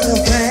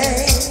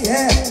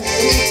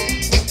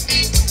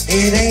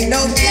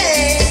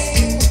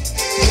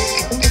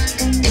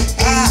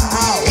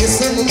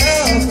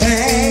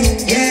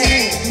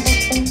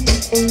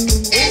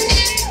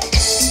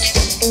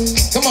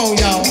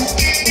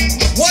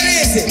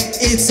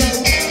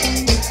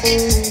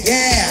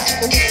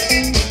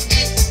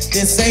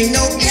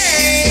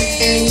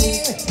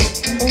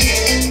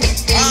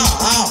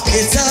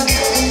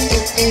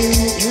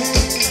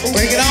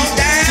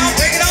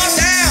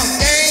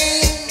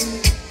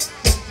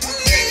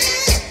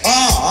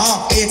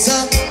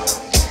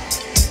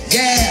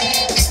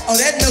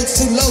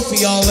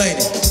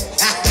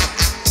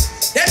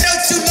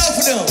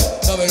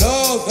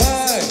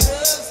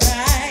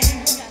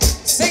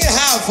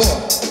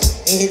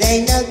It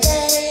ain't no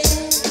game.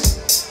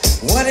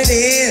 What it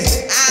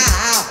is,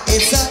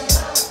 it's a,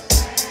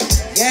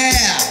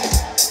 yeah.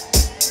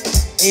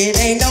 It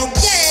ain't no game.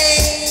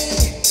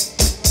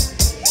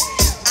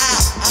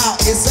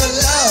 It's a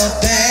love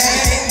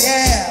thing,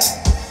 yeah.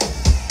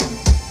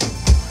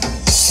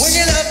 When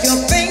you love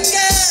your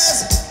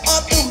fingers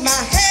all through my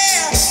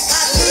hair,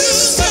 I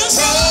lose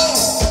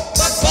control,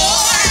 but boy,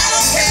 I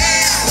don't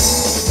care.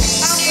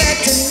 I'm glad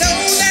to know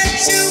that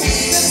you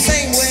feel the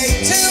same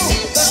way too.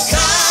 The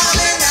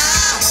darling,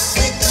 I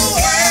think the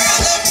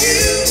world of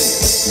you.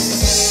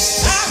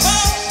 I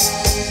hope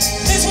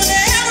this will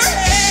never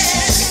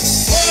end.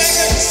 Boy,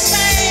 you're the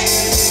same.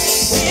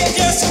 We're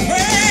just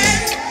friends.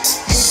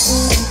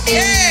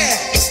 Yeah,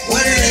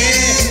 what it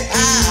is,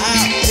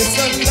 it's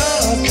a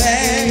love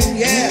thing,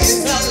 yeah,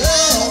 it's a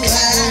love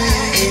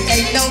thing. It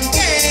ain't no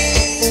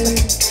game.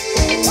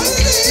 What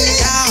it is,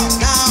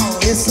 no,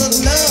 it's a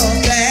love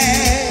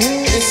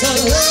thing. It's a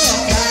love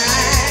thing.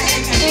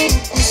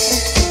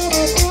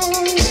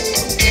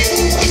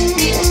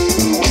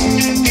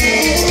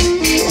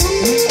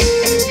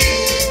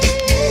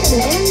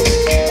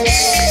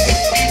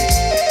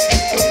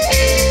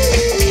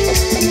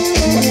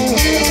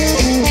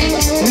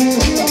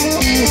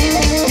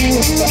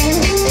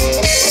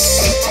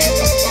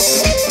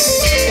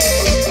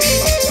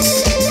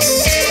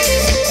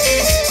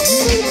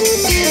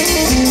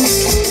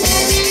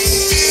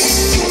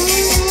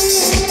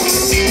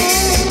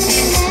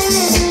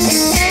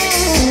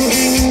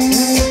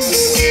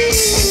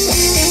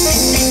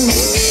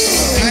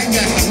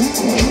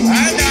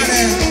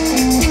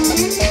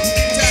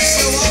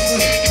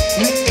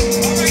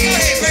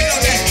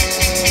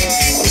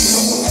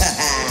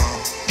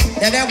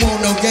 Now that wasn't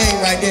no game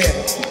right there.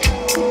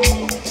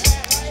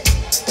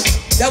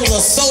 That was a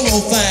solo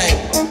thing.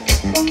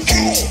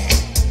 Hey,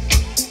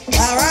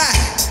 all right.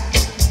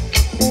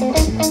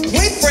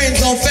 We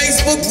friends on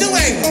Facebook too,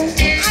 ain't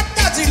we? I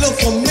thought you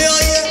looked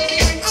familiar.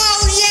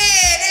 Oh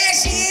yeah, there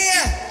she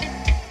is.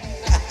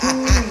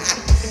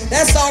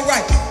 That's all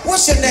right.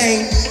 What's your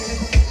name?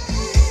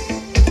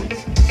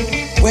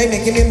 Wait a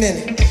minute, give me a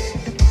minute.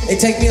 It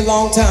take me a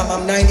long time.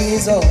 I'm 90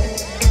 years old.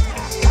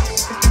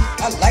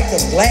 I like the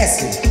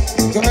glasses.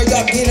 Girl,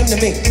 y'all get them to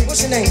me.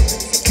 What's your name?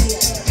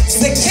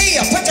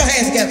 Zakia. Put your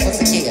hands together for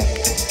Zakia.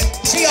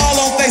 She all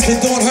on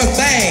Facebook doing her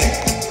thing.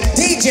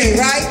 DJ,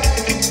 right?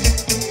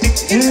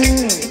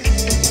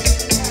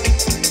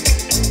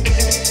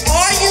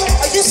 Are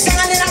you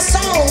signing our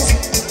songs?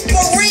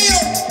 For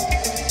real?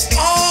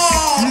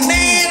 Oh,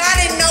 man, I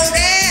didn't know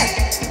that.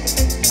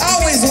 I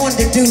always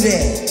wanted to do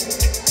that.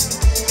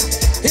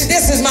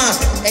 This is mine.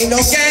 Ain't no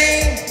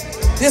game.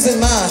 This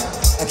is mine.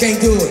 I can't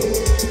do it.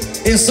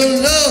 It's a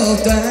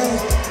love thing.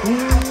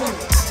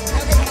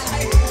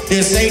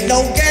 This ain't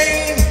no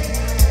game.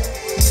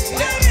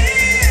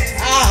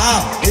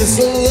 It's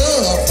a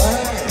love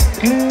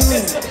thing.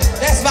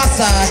 That's my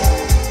side.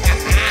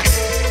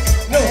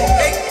 No,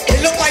 they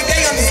look like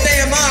they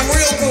understand mine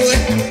real good.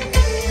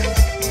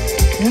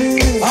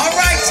 All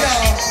right,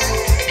 y'all.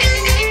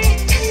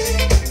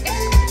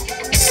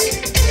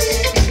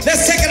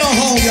 Let's take it on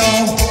home,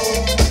 y'all.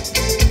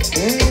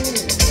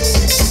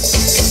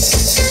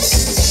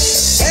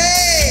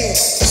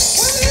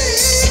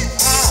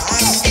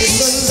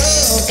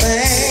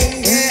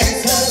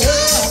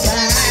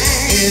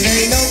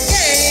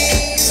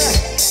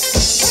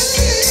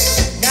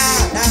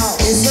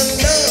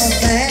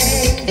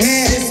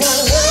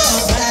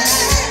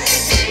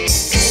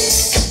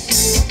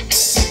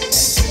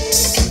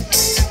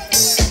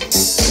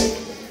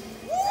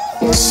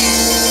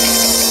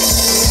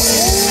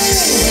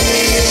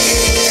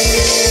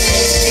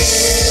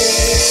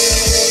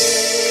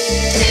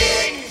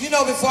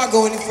 Before I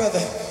go any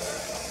further,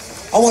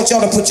 I want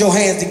y'all to put your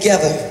hands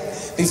together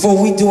before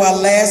we do our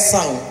last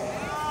song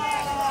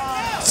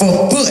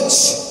for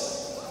Butch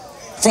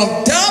from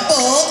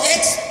Double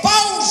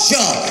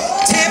Exposure,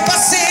 10%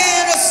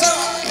 or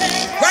something.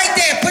 Right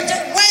there, put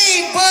your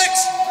wave, Butch.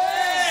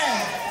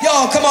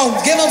 Y'all, come on,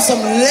 give them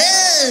some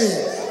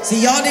love.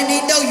 See, y'all didn't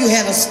even know you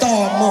had a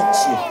star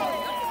amongst you.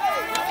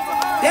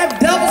 That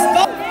Double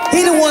Exposure,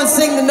 he the one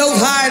sing the notes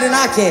higher than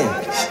I can.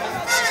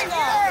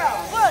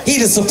 He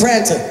the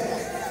soprano.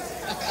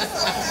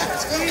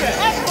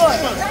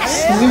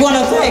 We want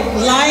to thank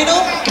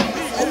Lionel.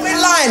 Hey,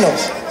 Lionel.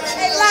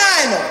 Hey,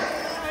 Lionel.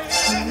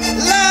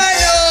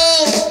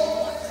 Lionel.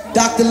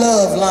 Dr.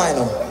 Love,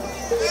 Lionel.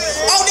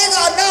 Oh, there's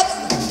another.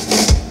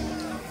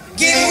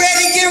 Get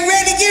ready, get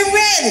ready, get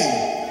ready.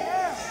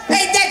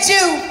 Ain't that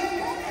you?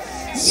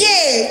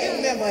 Yeah, you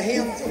remember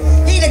him.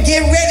 He the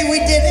get ready we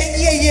did that.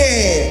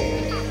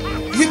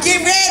 Yeah. You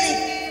get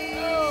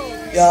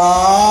ready?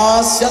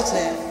 Y'all, shucks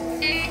now.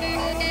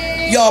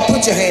 Y'all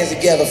put your hands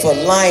together for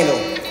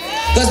Lionel.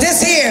 Cause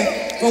this here,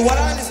 from what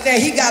I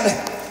understand, he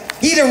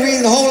the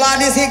reason a whole lot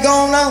of this here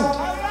going on.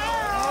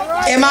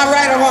 Am I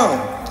right or wrong?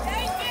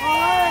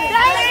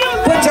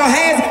 Put your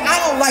hands,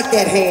 I don't like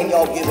that hand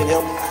y'all giving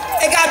him.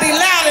 It gotta be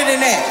louder than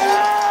that.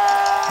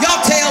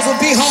 Y'all tails will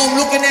be home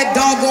looking at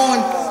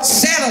doggone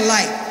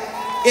satellite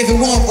if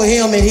it weren't for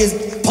him and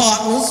his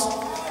partners.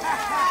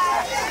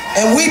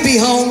 And we be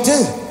home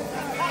too.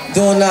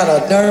 Doing not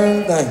a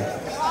darn thing.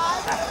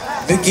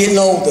 Been getting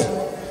older.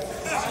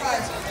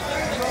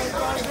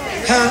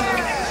 Huh?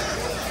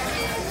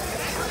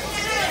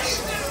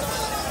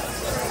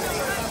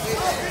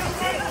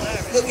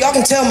 Look, y'all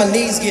can tell my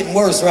knees getting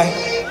worse, right?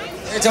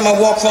 Every time I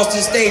walk across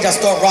the stage, I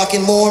start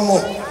rocking more and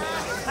more.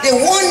 There's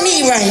one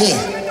knee right here.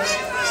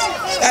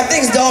 I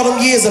think it's all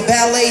them years of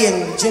ballet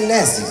and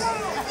gymnastics.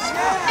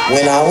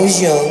 When I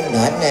was young,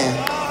 not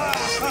now.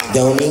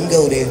 Don't even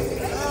go there.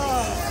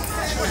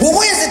 Well,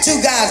 where's the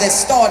two guys that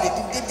started,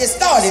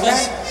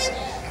 right?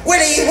 Where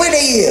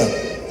they here?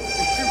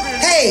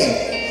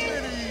 Hey,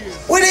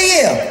 where they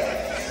here?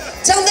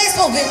 Tell them they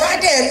supposed to be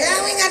right there.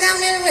 Now we ain't got down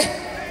there.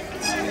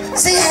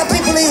 See how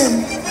people is?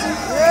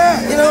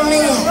 You know what I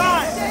mean?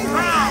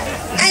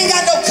 I ain't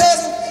got no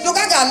cousins. Look,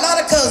 I got a lot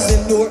of cousins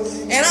in Newark,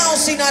 and I don't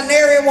see not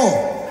nary one.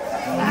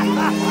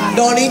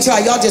 Don't even try.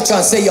 Y'all just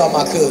trying to say y'all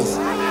my cousins.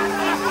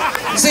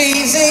 See,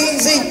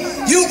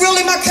 you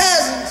really my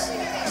cousins.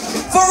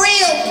 For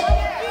real.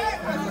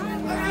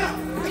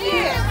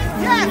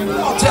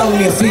 Y'all telling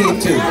me a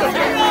fib too.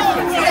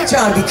 I'm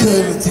trying to be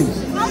cousins too.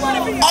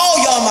 All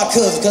y'all my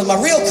cousins, because my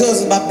real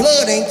cousins, my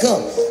blood ain't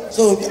come.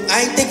 So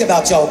I ain't thinking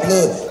about y'all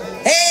blood.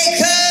 Hey,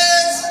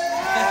 cuz!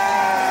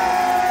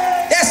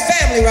 That's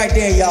family right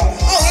there, y'all.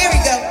 Oh, here we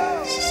go.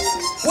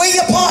 Where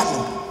your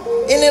partner?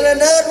 Isn't it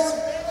another one?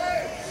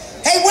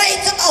 Hey, Wayne,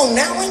 come on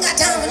now. We ain't got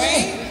time for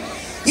that.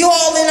 You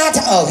all in our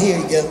time. Oh, here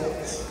you go.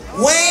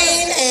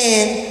 Wayne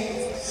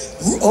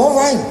and... All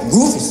right,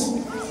 Rufus.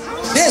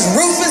 There's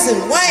Rufus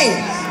and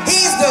Wayne.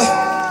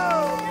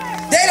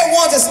 They're the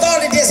ones that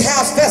started this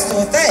house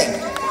festival thing.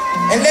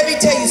 And let me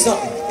tell you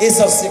something. It's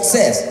a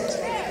success.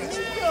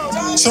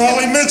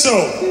 Charlie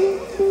Mitchell.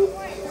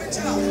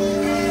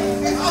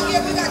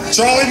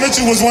 Charlie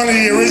Mitchell was one of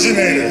the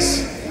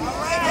originators.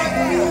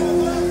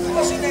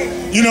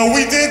 You know,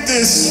 we did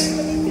this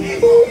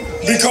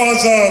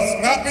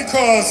not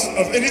because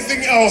of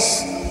anything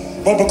else,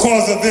 but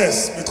because of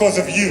this, because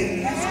of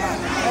you.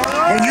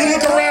 When you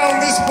look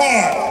around this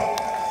park,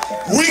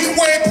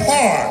 Weequahic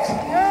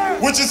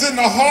Park, which is in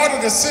the heart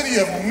of the city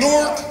of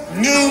Newark,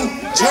 New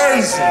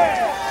Jersey.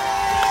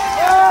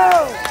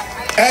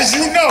 As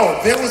you know,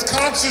 there was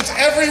concerts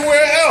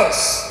everywhere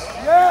else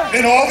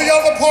in all the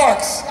other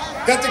parks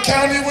that the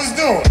county was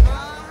doing.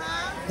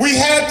 We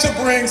had to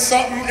bring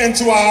something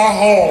into our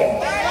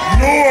home,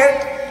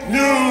 Newark,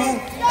 New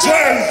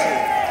Jersey.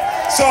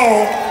 So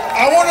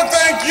I want to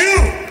thank you,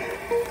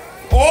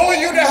 all of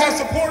you that have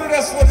supported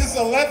us for this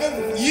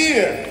 11th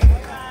year,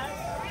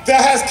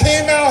 that has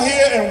came out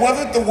here and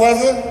weathered the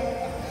weather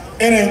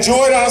and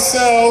enjoyed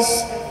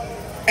ourselves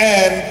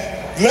and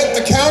let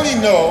the county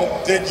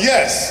know that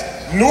yes,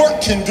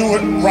 Newark can do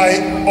it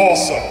right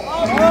also.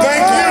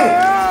 Thank you.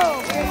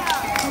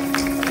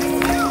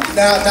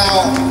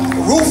 Now,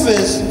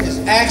 Rufus is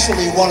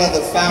actually one of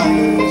the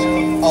founders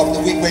of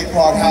the Weequahic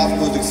Park House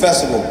Music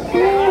Festival.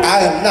 I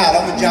am not,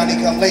 I'm a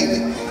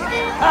Johnny-come-lately.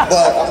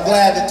 But I'm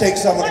glad to take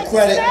some of the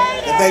credit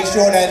and make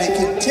sure that it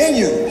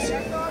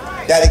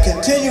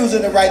continues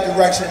in the right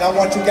direction. I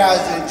want you guys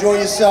to enjoy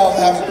yourself,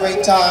 have a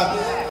great time.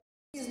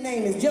 His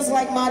name is just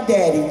like my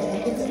daddy,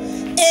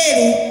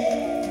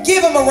 Eddie.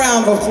 Give him a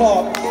round of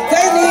applause.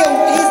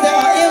 He's the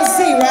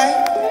MC, right?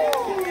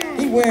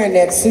 He wearing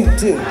that suit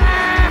too.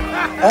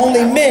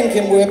 Only men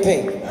can wear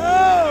pink.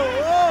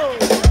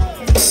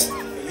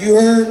 You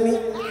heard me?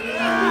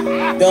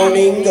 Don't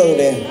even go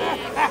there.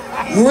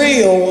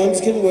 Real ones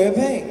can wear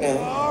pink now.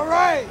 All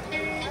right.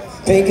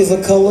 Pink is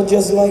a color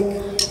just like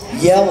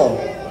yellow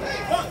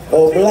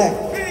or black.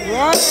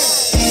 Right.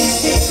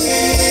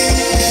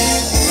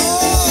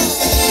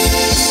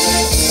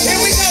 Here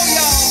we go,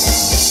 y'all.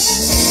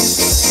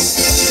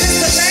 This is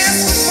the last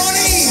one for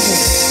the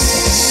evening.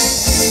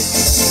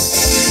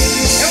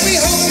 And we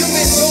hope you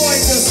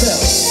enjoyed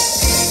yourself.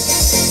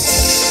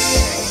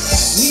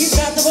 He's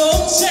got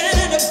devotion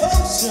and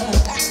devotion.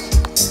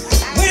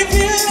 With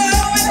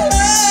pillow and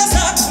love's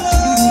our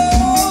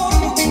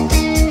flow.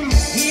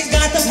 He's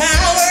got the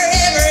power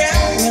every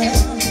hour.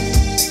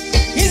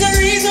 He's the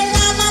reason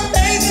why my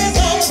faith is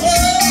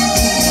overflow.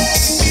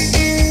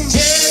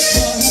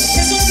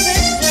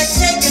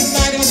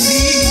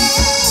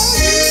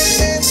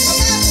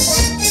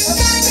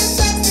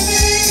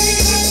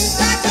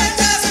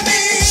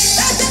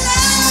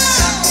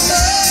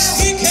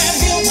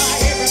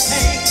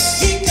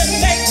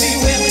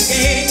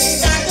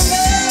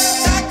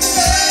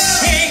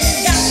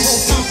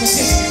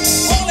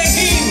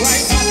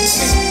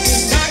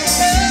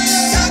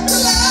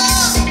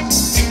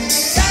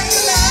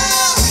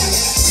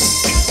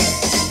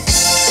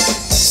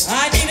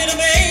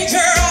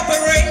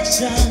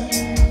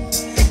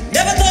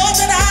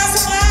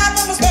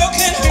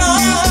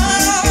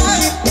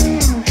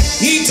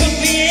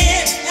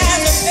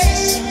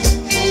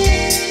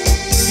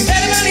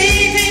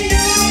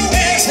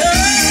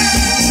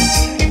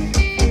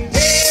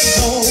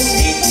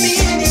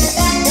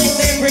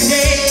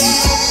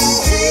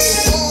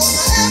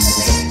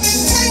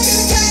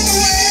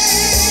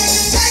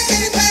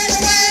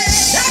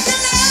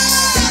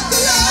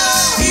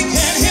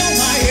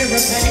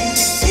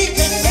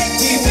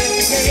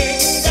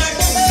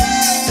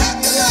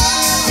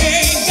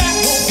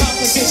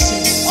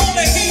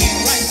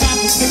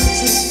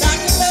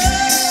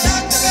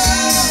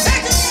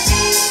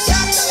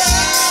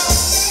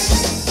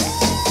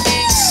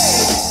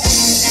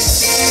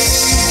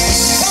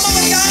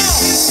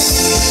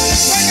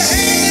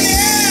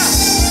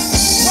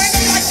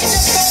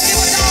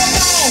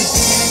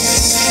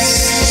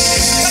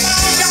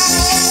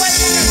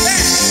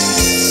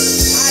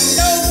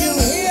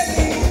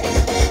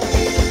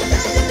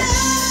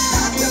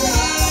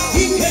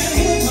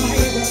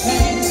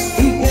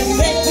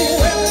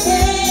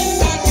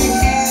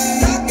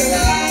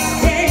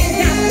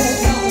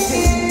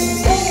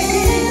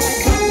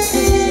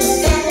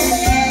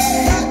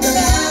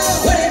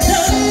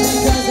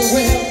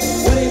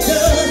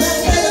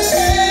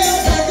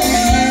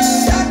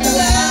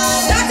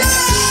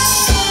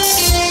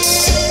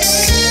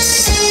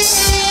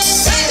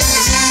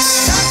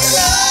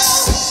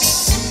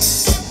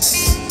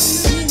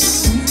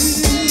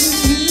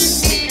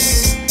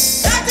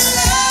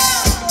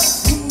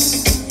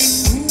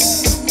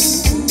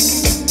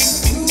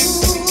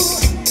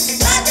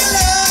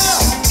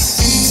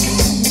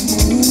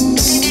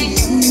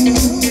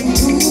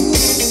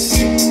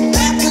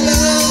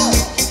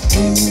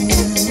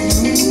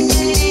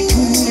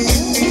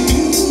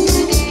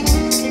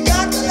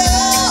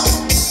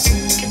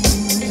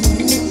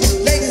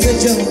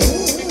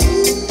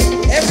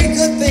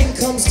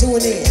 to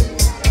an end.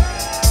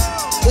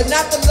 But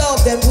not the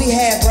love that we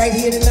have right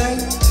here tonight.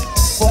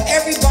 For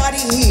everybody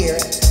here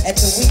at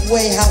the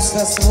Weequahic House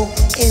Festival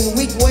in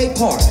Weequahic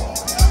Park.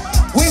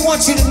 We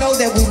want you to know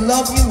that we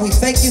love you. We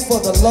thank you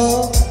for the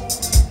love.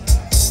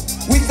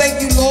 We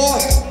thank you,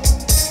 Lord,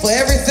 for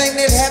everything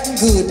that happened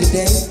good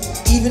today,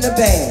 even the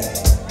bad.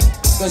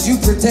 Because you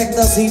protect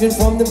us even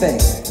from the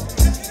bad.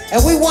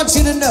 And we want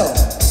you to know,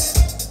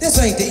 this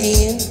ain't the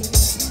end.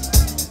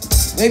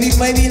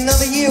 Maybe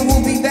another year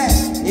we'll be back.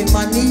 If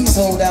my knees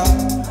hold out,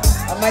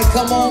 I might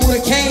come on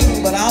with a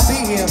cane, but I'll be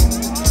here.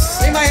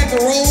 They might have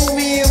to roll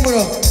me in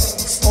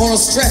with on a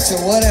stretcher,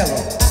 whatever.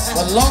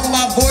 But as long as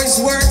my voice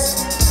works,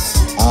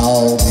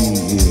 I'll be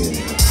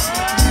here.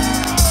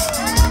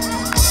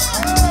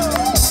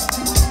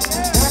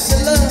 Dr.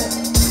 Love.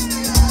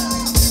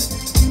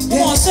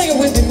 Come on, sing it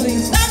with me,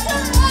 please. Dr.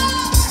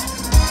 Love.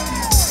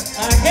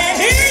 I can't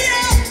hear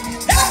you.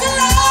 Dr.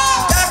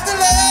 Love. Dr.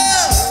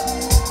 Love.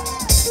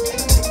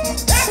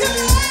 Dr.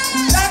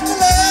 Love. Dr.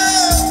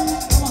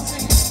 Love. Come on,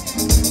 sing it.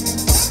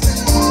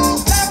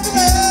 Dr.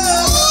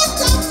 Love. Oh,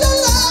 Dr.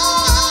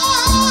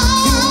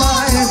 Love. You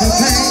my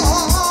everything.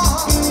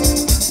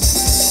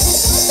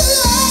 Dr.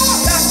 Love.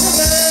 Dr.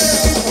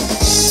 Love.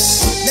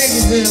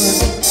 Ladies and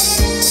gentlemen.